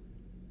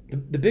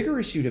 The bigger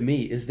issue to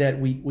me is that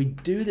we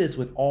do this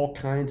with all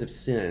kinds of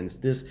sins,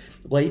 this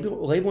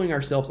labeling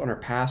ourselves on our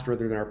past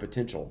rather than our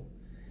potential.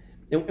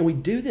 And we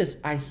do this,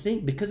 I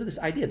think, because of this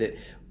idea that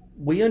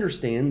we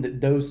understand that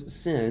those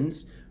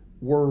sins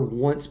were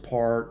once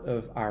part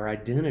of our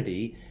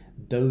identity.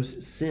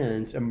 Those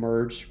sins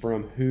emerged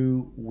from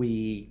who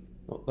we,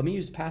 well, let me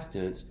use past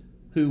tense,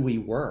 who we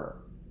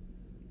were,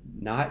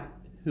 not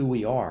who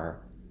we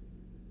are,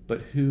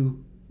 but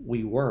who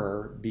we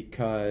were,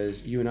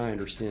 because you and I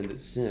understand that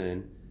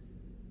sin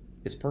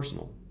is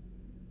personal.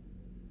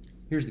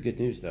 Here's the good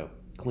news though.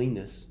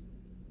 Cleanness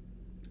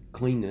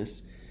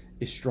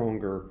is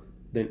stronger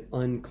than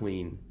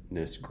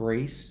uncleanness.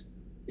 Grace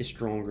is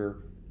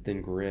stronger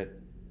than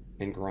grit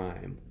and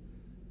grime.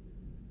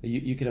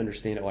 You could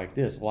understand it like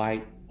this: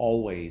 light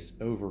always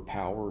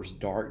overpowers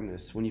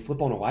darkness. When you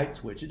flip on a light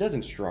switch, it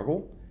doesn't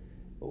struggle.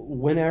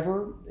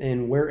 Whenever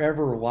and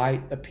wherever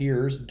light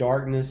appears,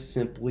 darkness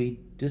simply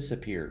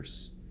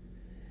disappears.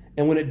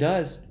 And when it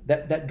does,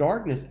 that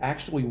darkness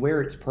actually,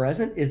 where it's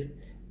present, is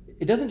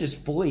it doesn't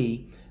just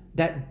flee.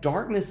 That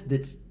darkness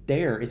that's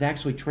there is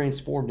actually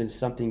transformed into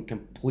something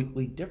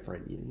completely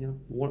different.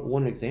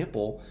 One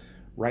example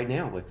right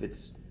now, if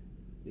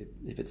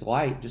it's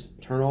light, just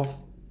turn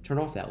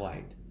off that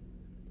light.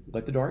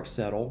 Let the dark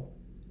settle,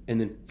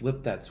 and then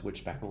flip that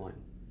switch back on.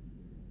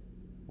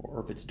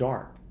 Or if it's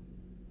dark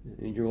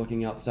and you're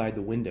looking outside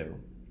the window,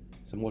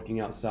 so I'm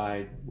looking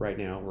outside right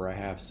now where I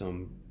have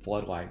some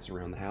floodlights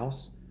around the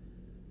house.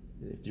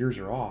 If yours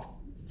are off,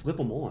 flip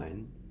them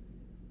on,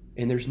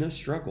 and there's no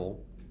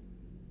struggle.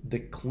 The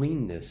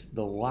cleanness,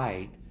 the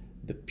light,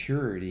 the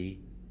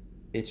purity,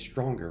 it's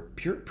stronger.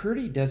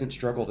 Purity doesn't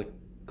struggle to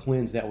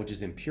cleanse that which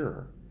is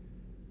impure.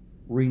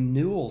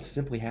 Renewal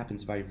simply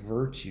happens by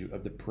virtue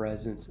of the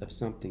presence of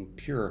something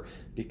pure,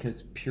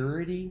 because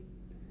purity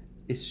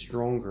is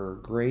stronger,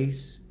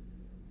 grace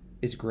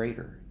is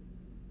greater.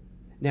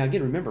 Now,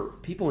 again, remember,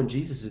 people in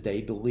Jesus'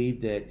 day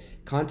believed that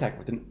contact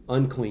with an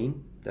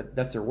unclean,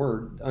 that's their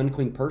word,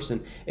 unclean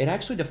person, it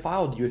actually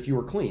defiled you if you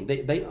were clean.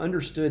 They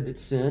understood that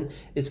sin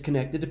is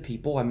connected to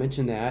people. I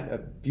mentioned that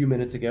a few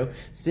minutes ago.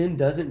 Sin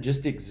doesn't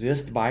just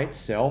exist by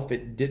itself.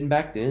 It didn't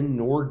back then,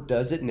 nor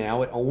does it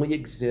now. It only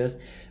exists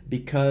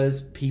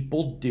because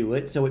people do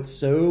it. So it's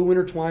so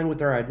intertwined with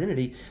their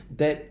identity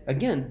that,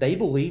 again, they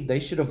believe they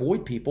should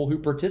avoid people who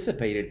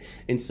participated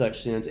in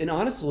such sins. And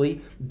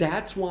honestly,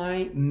 that's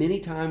why many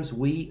times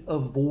we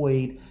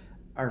avoid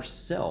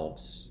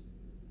ourselves.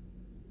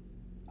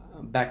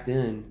 Back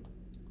then,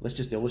 let's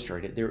just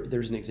illustrate it.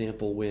 There's an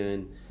example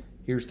when,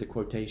 here's the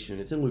quotation.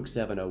 It's in Luke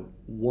 7, a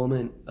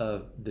woman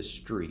of the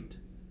street.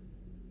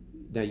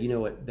 Now, you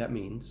know what that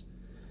means.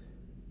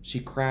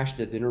 She crashed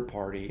a dinner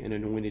party and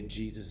anointed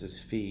Jesus'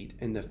 feet.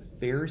 And the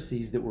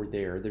Pharisees that were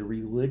there, the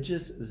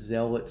religious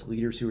zealots,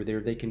 leaders who were there,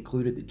 they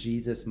concluded that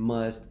Jesus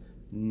must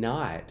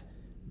not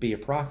be a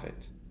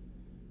prophet.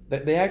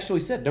 They actually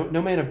said,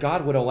 no man of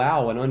God would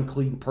allow an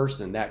unclean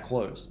person that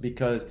close,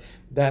 because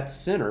that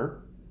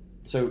sinner,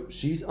 so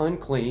she's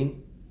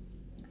unclean,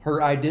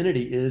 her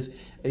identity is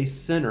a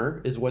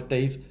sinner, is what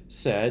they've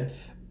said,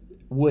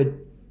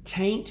 would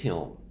taint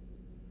him.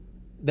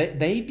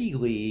 They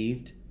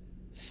believed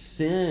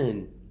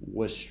sin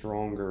was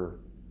stronger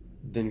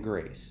than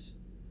grace.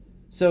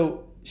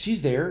 So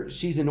she's there,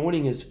 she's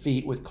anointing his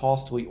feet with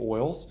costly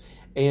oils.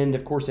 And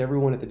of course,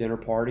 everyone at the dinner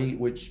party,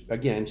 which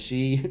again,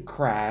 she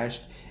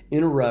crashed,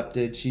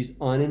 interrupted, she's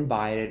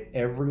uninvited.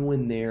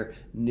 Everyone there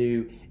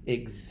knew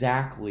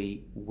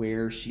exactly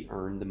where she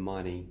earned the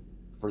money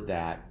for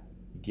that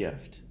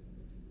gift.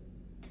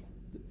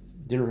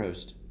 Dinner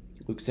host,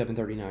 Luke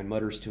 7:39,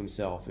 mutters to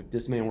himself, if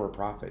this man were a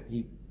prophet,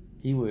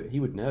 he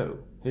would know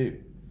who.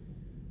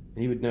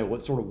 He would know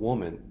what sort of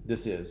woman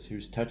this is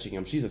who's touching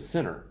him. She's a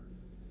sinner.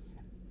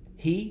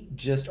 He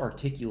just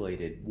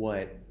articulated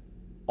what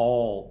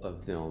all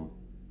of them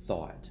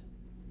thought.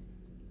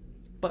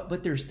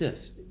 But there's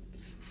this.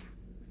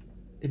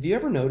 Have you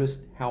ever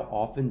noticed how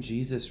often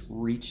Jesus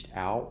reached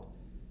out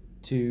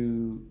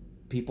to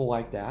people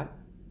like that?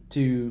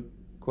 To,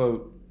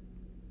 quote,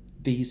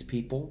 these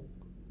people,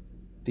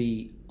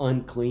 the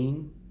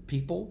unclean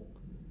people?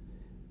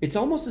 It's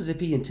almost as if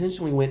he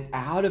intentionally went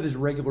out of his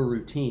regular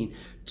routine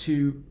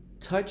to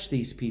touch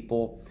these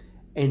people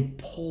and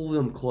pull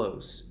them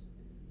close.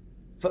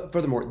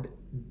 Furthermore,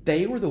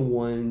 they were the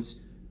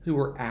ones who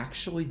were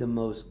actually the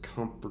most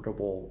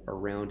comfortable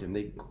around him.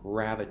 They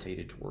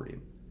gravitated toward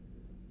him,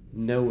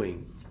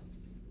 knowing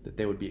that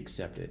they would be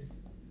accepted.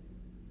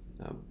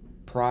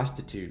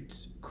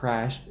 Prostitutes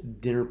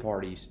crashed dinner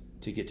parties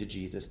to get to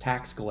Jesus.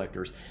 Tax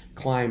collectors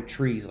climbed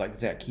trees like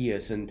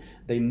Zacchaeus, and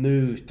they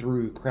moved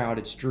through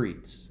crowded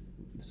streets.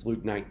 That's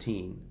Luke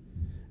 19.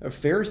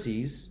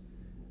 Pharisees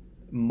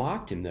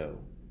mocked him, though.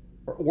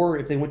 Or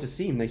if they went to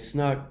see him, they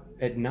snuck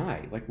at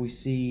night, like we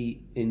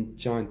see in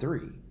John 3.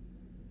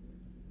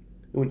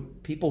 When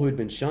people who had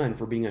been shunned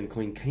for being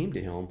unclean came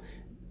to him,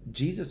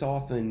 Jesus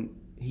often,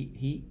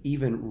 he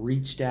even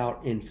reached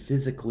out and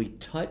physically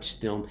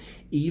touched them,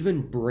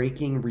 even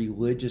breaking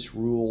religious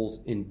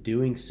rules in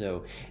doing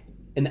so.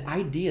 And the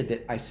idea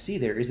that I see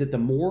there is that the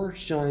more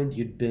shunned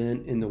you'd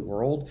been in the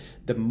world,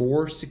 the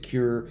more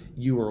secure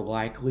you are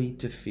likely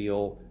to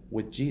feel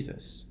with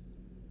Jesus.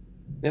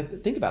 Now,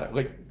 think about it.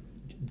 Like,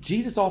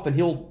 Jesus often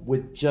healed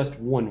with just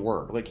one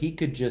word. Like, he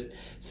could just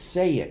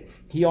say it.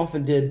 He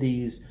often did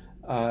these,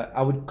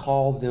 I would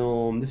call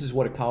them, this is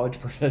what a college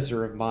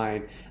professor of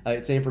mine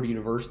at Stanford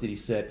University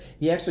said.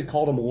 He actually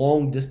called them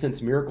long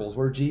distance miracles,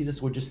 where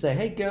Jesus would just say,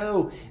 hey,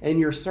 go and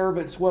your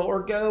servant's well,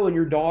 or go and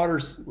your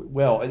daughter's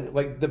well. And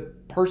like, the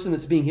person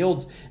that's being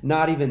healed's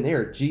not even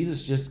there.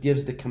 Jesus just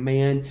gives the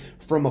command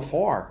from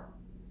afar.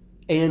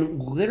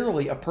 And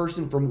literally a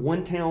person from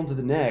one town to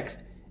the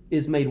next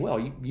is made well.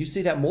 You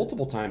see that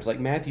multiple times, like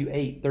Matthew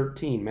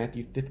 8:13,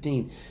 Matthew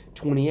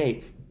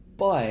 15:28.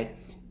 But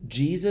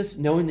Jesus,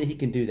 knowing that he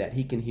can do that,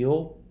 he can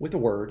heal with a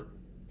word,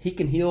 he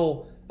can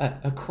heal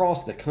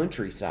across the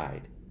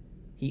countryside.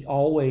 He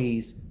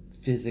always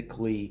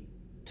physically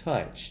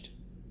touched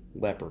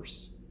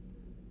lepers.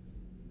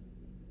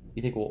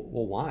 You think, well,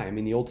 why? I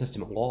mean, the Old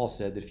Testament law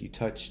said that if you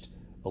touched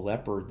a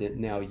leper, that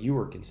now you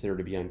were considered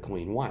to be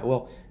unclean. Why?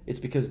 Well, it's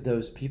because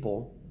those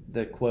people,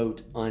 the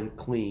quote,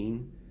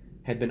 unclean,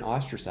 had been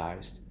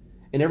ostracized.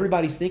 And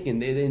everybody's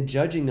thinking and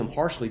judging them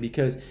harshly,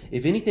 because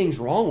if anything's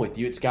wrong with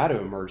you, it's got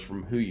to emerge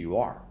from who you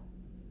are.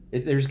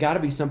 There's got to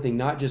be something,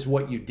 not just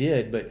what you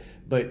did,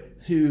 but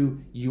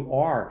who you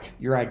are.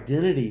 Your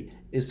identity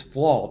is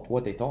flawed,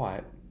 what they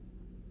thought.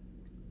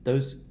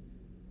 Those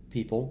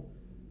people,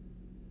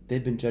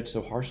 they'd been judged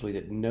so harshly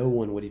that no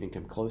one would even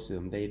come close to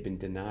them. They had been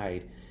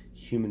denied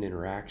human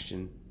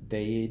interaction.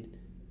 They'd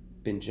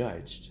been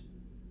judged.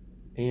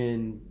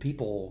 And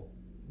people,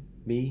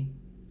 me,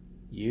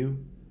 you,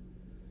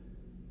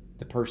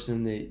 the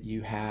person that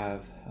you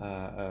have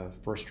a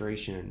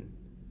frustration,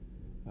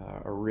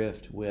 a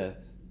rift with,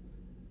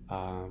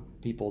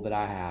 people that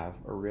I have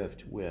a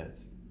rift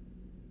with,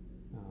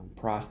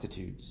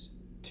 prostitutes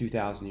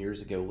 2,000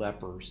 years ago,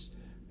 lepers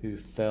who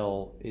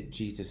fell at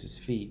Jesus'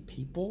 feet.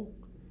 People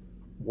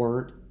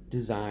weren't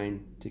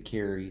designed to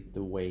carry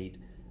the weight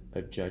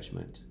of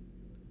judgment.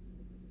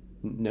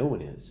 No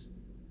one is.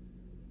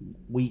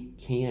 We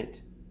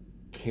can't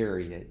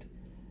carry it.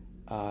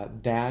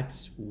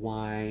 That's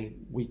why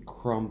we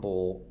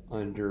crumble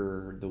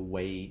under the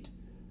weight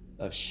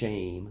of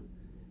shame.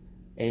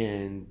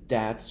 And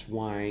that's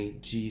why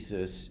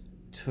Jesus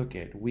took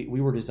it. We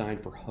were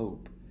designed for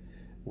hope.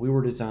 We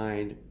were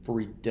designed for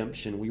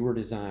redemption. We were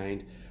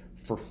designed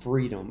for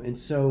freedom. And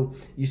so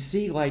you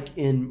see, like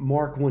in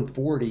Mark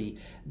 1:40,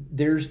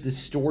 there's this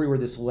story where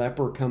this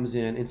leper comes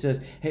in and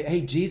says,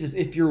 hey, Jesus,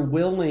 if you're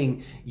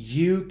willing,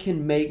 you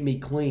can make me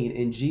clean.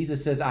 And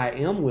Jesus says, I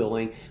am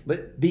willing,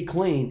 but be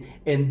clean.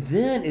 And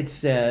then it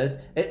says,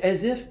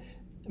 as if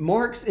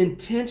Mark's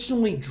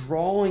intentionally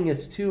drawing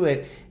us to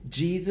it,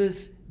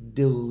 Jesus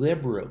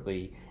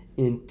deliberately,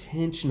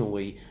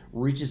 intentionally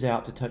reaches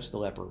out to touch the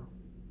leper.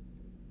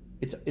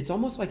 It's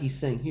almost like he's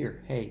saying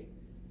here, hey,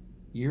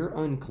 your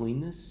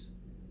uncleanness,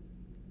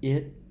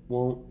 it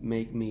won't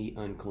make me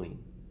unclean.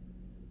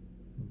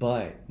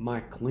 But my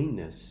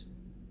cleanness,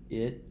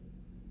 it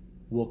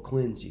will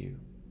cleanse you.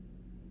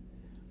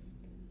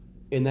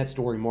 In that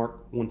story,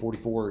 Mark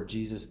 1:44,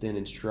 Jesus then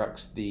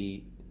instructs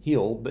the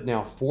healed, but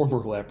now former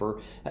leper,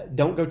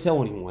 don't go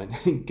tell anyone.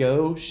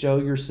 Go show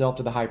yourself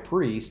to the high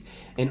priest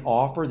and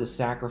offer the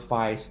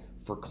sacrifice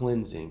for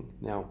cleansing.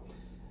 Now,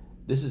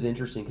 this is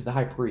interesting because the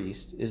high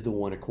priest is the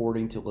one,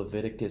 according to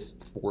Leviticus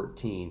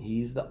 14,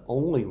 he's the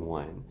only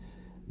one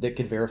that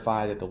could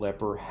verify that the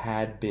leper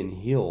had been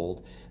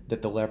healed,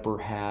 that the leper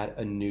had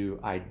a new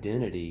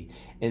identity.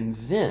 And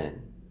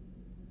then,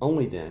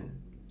 only then,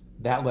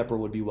 that leper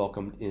would be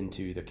welcomed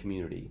into the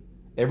community.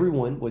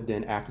 Everyone would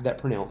then, after that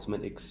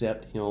pronouncement,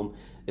 accept him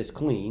as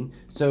clean.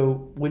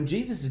 So when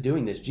Jesus is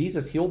doing this,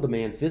 Jesus healed the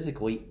man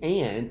physically,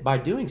 and by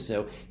doing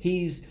so,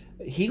 he's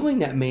healing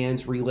that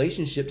man's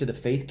relationship to the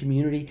faith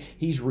community.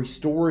 He's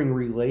restoring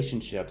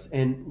relationships.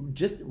 And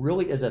just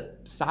really as a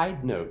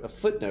side note, a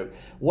footnote,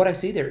 what I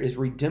see there is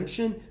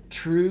redemption,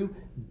 true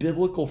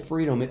biblical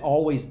freedom. It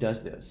always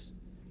does this.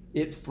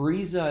 It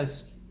frees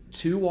us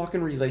to walk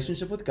in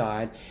relationship with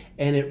God,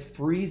 and it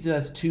frees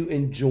us to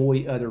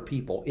enjoy other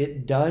people.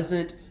 It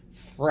doesn't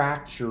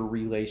fracture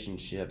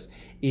relationships.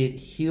 It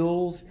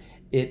heals,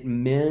 it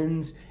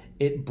mends,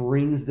 it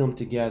brings them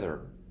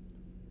together.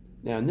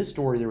 Now, in this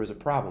story, there was a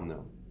problem,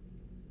 though.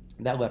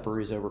 That leper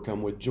is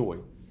overcome with joy,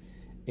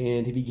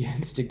 and he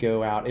begins to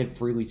go out and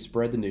freely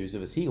spread the news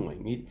of his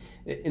healing.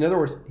 In other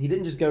words, he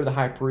didn't just go to the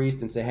high priest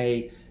and say,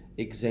 hey,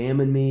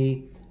 examine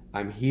me.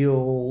 I'm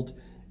healed.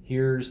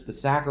 Here's the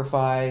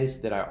sacrifice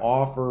that I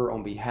offer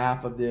on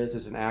behalf of this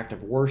as an act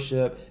of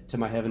worship to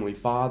my Heavenly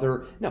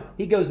Father. No,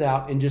 he goes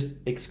out and just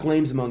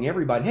exclaims among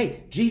everybody,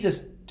 hey,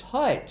 Jesus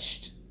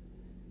touched.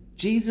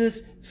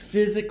 Jesus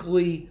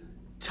physically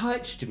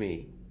touched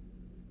me.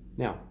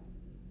 Now,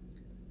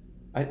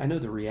 I know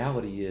the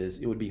reality is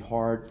it would be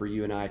hard for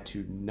you and I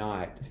to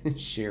not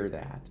share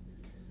that.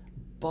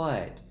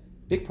 But,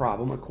 big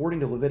problem, according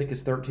to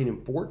Leviticus 13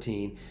 and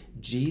 14,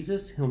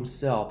 Jesus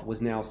himself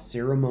was now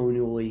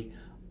ceremonially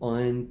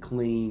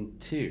unclean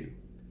too.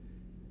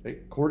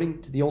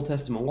 According to the Old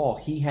Testament law,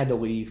 he had to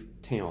leave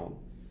town.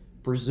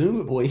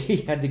 Presumably, he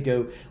had to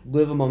go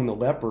live among the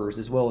lepers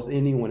as well as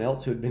anyone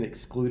else who had been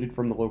excluded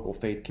from the local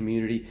faith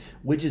community,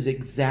 which is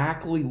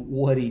exactly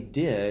what he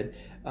did.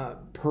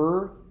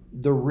 Per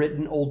the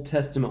written Old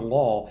Testament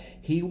law,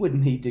 he would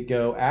need to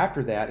go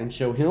after that and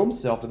show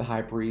himself to the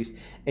high priest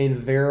and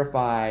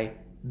verify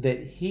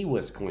that he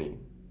was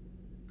clean.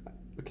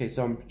 Okay,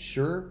 so I'm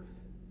sure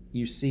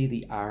you see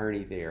the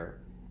irony there.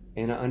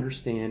 And I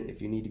understand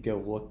if you need to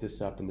go look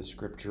this up in the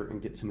scripture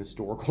and get some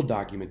historical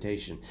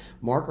documentation.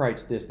 Mark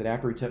writes this, that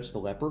after he touched the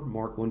leper,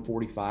 Mark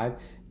 1:45,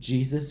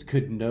 Jesus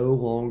could no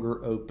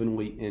longer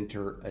openly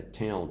enter a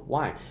town.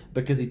 Why?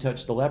 Because he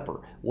touched the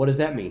leper. What does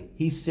that mean?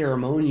 He's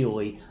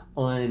ceremonially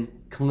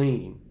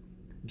unclean.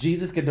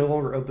 Jesus could no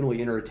longer openly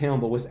enter a town,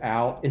 but was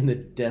out in the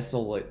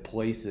desolate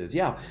places.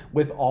 Yeah,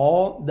 with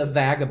all the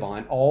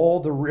vagabond, all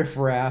the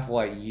riffraff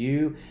like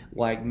you,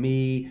 like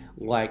me,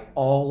 like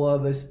all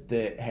of us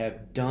that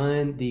have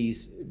done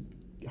these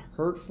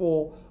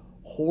hurtful,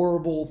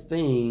 horrible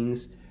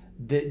things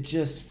that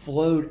just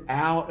flowed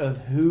out of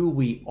who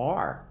we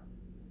are.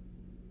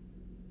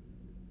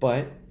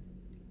 But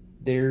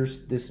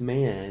there's this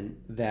man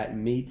that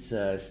meets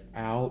us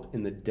out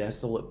in the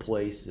desolate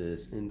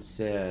places and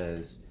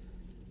says,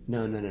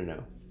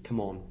 no.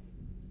 Come on.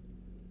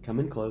 Come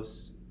in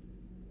close.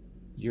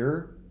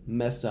 Your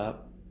mess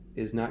up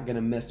is not going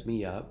to mess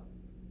me up.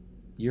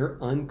 Your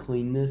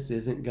uncleanness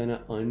isn't going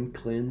to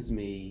uncleanse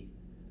me.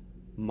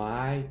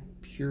 My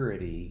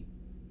purity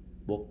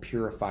will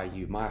purify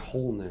you. My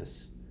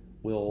wholeness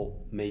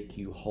will make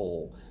you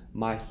whole.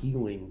 My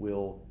healing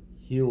will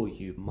heal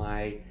you.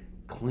 My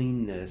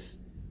cleanness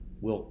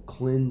will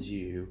cleanse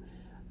you.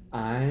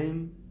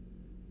 I'm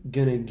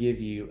going to give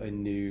you a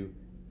new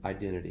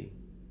identity.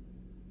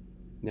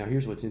 Now,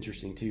 here's what's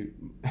interesting too.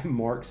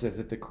 Mark says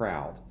that the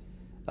crowd,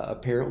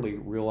 apparently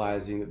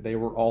realizing that they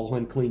were all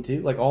unclean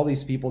too, like all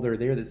these people that are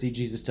there that see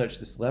Jesus touch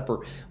this leper,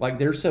 like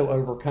they're so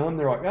overcome,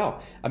 they're like, oh,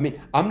 I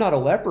mean, I'm not a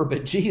leper,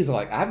 but geez,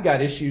 like I've got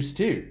issues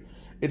too.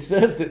 It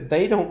says that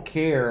they don't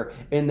care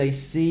and they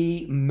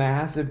see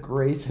massive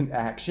grace in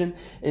action.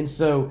 And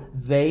so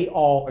they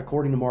all,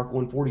 according to Mark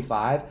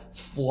 1:45,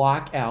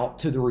 flock out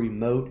to the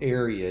remote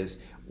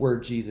areas where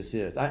Jesus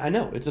is. I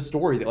know it's a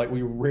story that like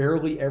we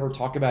rarely ever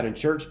talk about in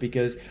church,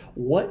 because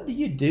what do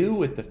you do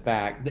with the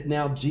fact that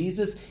now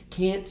Jesus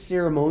can't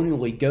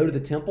ceremonially go to the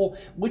temple,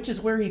 which is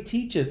where he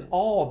teaches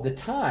all the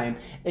time,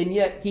 and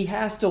yet he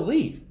has to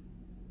leave?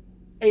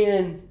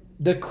 And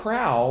the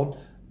crowd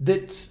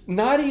that's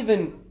not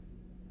even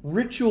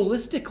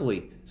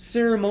ritualistically,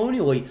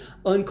 ceremonially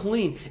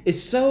unclean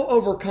is so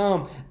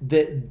overcome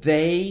that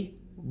they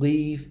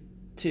leave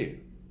too.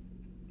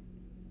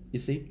 You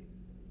see?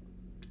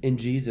 In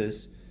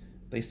Jesus,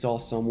 they saw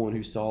someone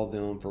who saw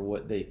them for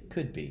what they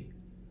could be,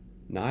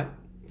 not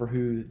for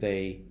who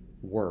they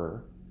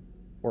were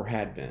or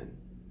had been.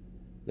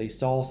 They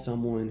saw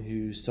someone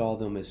who saw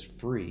them as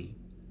free,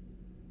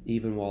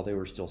 even while they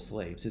were still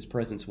slaves. His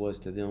presence was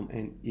to them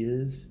and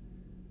is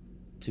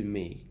to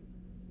me,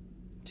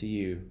 to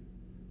you,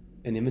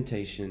 an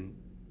invitation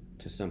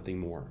to something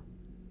more.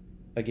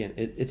 Again,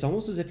 it's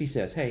almost as if he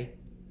says, hey,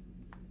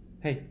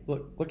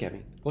 look at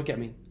me,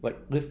 like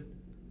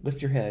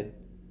lift your head.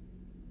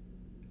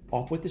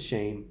 Off with the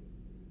shame,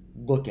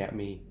 look at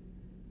me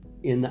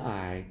in the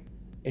eye,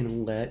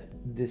 and let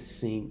this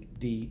sink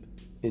deep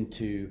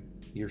into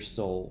your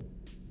soul.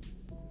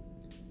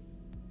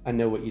 I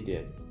know what you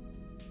did.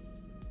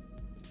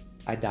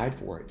 I died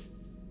for it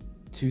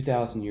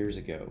 2,000 years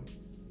ago.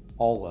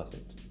 All of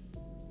it.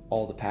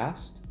 All the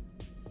past,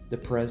 the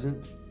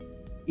present,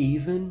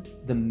 even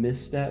the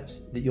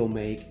missteps that you'll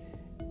make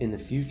in the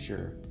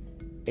future,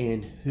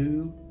 and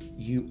who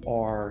you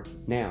are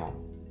now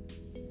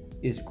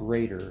is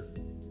greater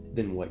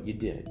than what you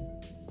did.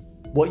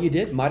 What you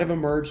did might have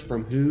emerged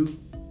from who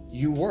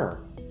you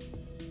were,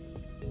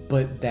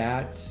 but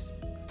that's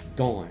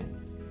gone.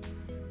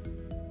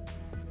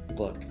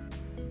 Look,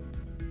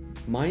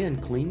 my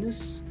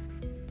uncleanness,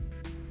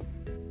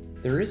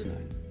 there is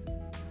none.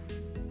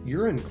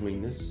 Your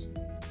uncleanness,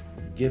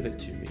 give it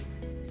to me.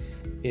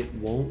 It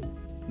won't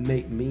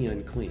make me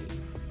unclean,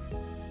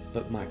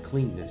 but my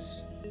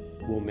cleanness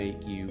will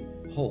make you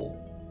whole.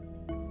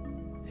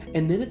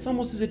 And then it's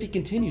almost as if he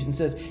continues and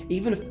says,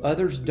 even if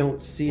others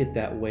don't see it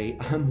that way,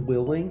 I'm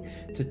willing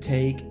to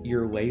take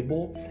your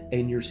label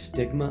and your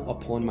stigma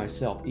upon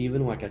myself,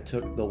 even like I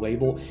took the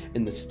label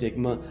and the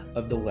stigma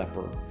of the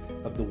leper,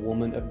 of the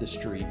woman of the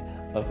street,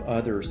 of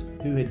others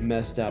who had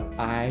messed up.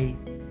 I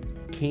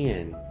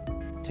can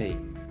take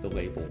the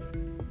label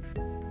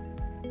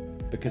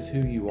because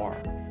who you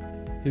are,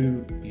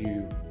 who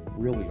you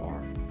really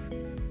are,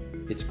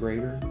 it's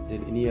greater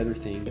than any other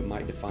thing that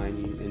might define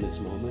you in this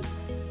moment,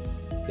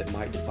 that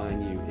might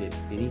define you at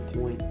any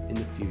point in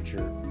the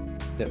future,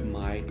 that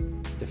might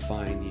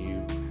define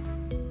you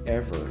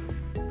ever.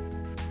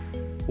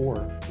 Or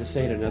to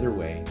say it another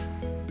way,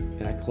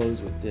 and I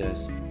close with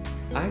this,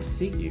 I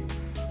see you.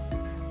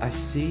 I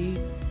see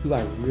who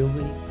I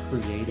really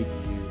created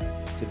you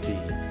to be.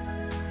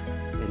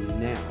 And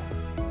now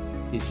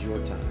is your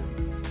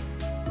time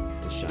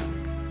to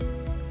shine.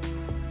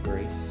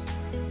 Grace.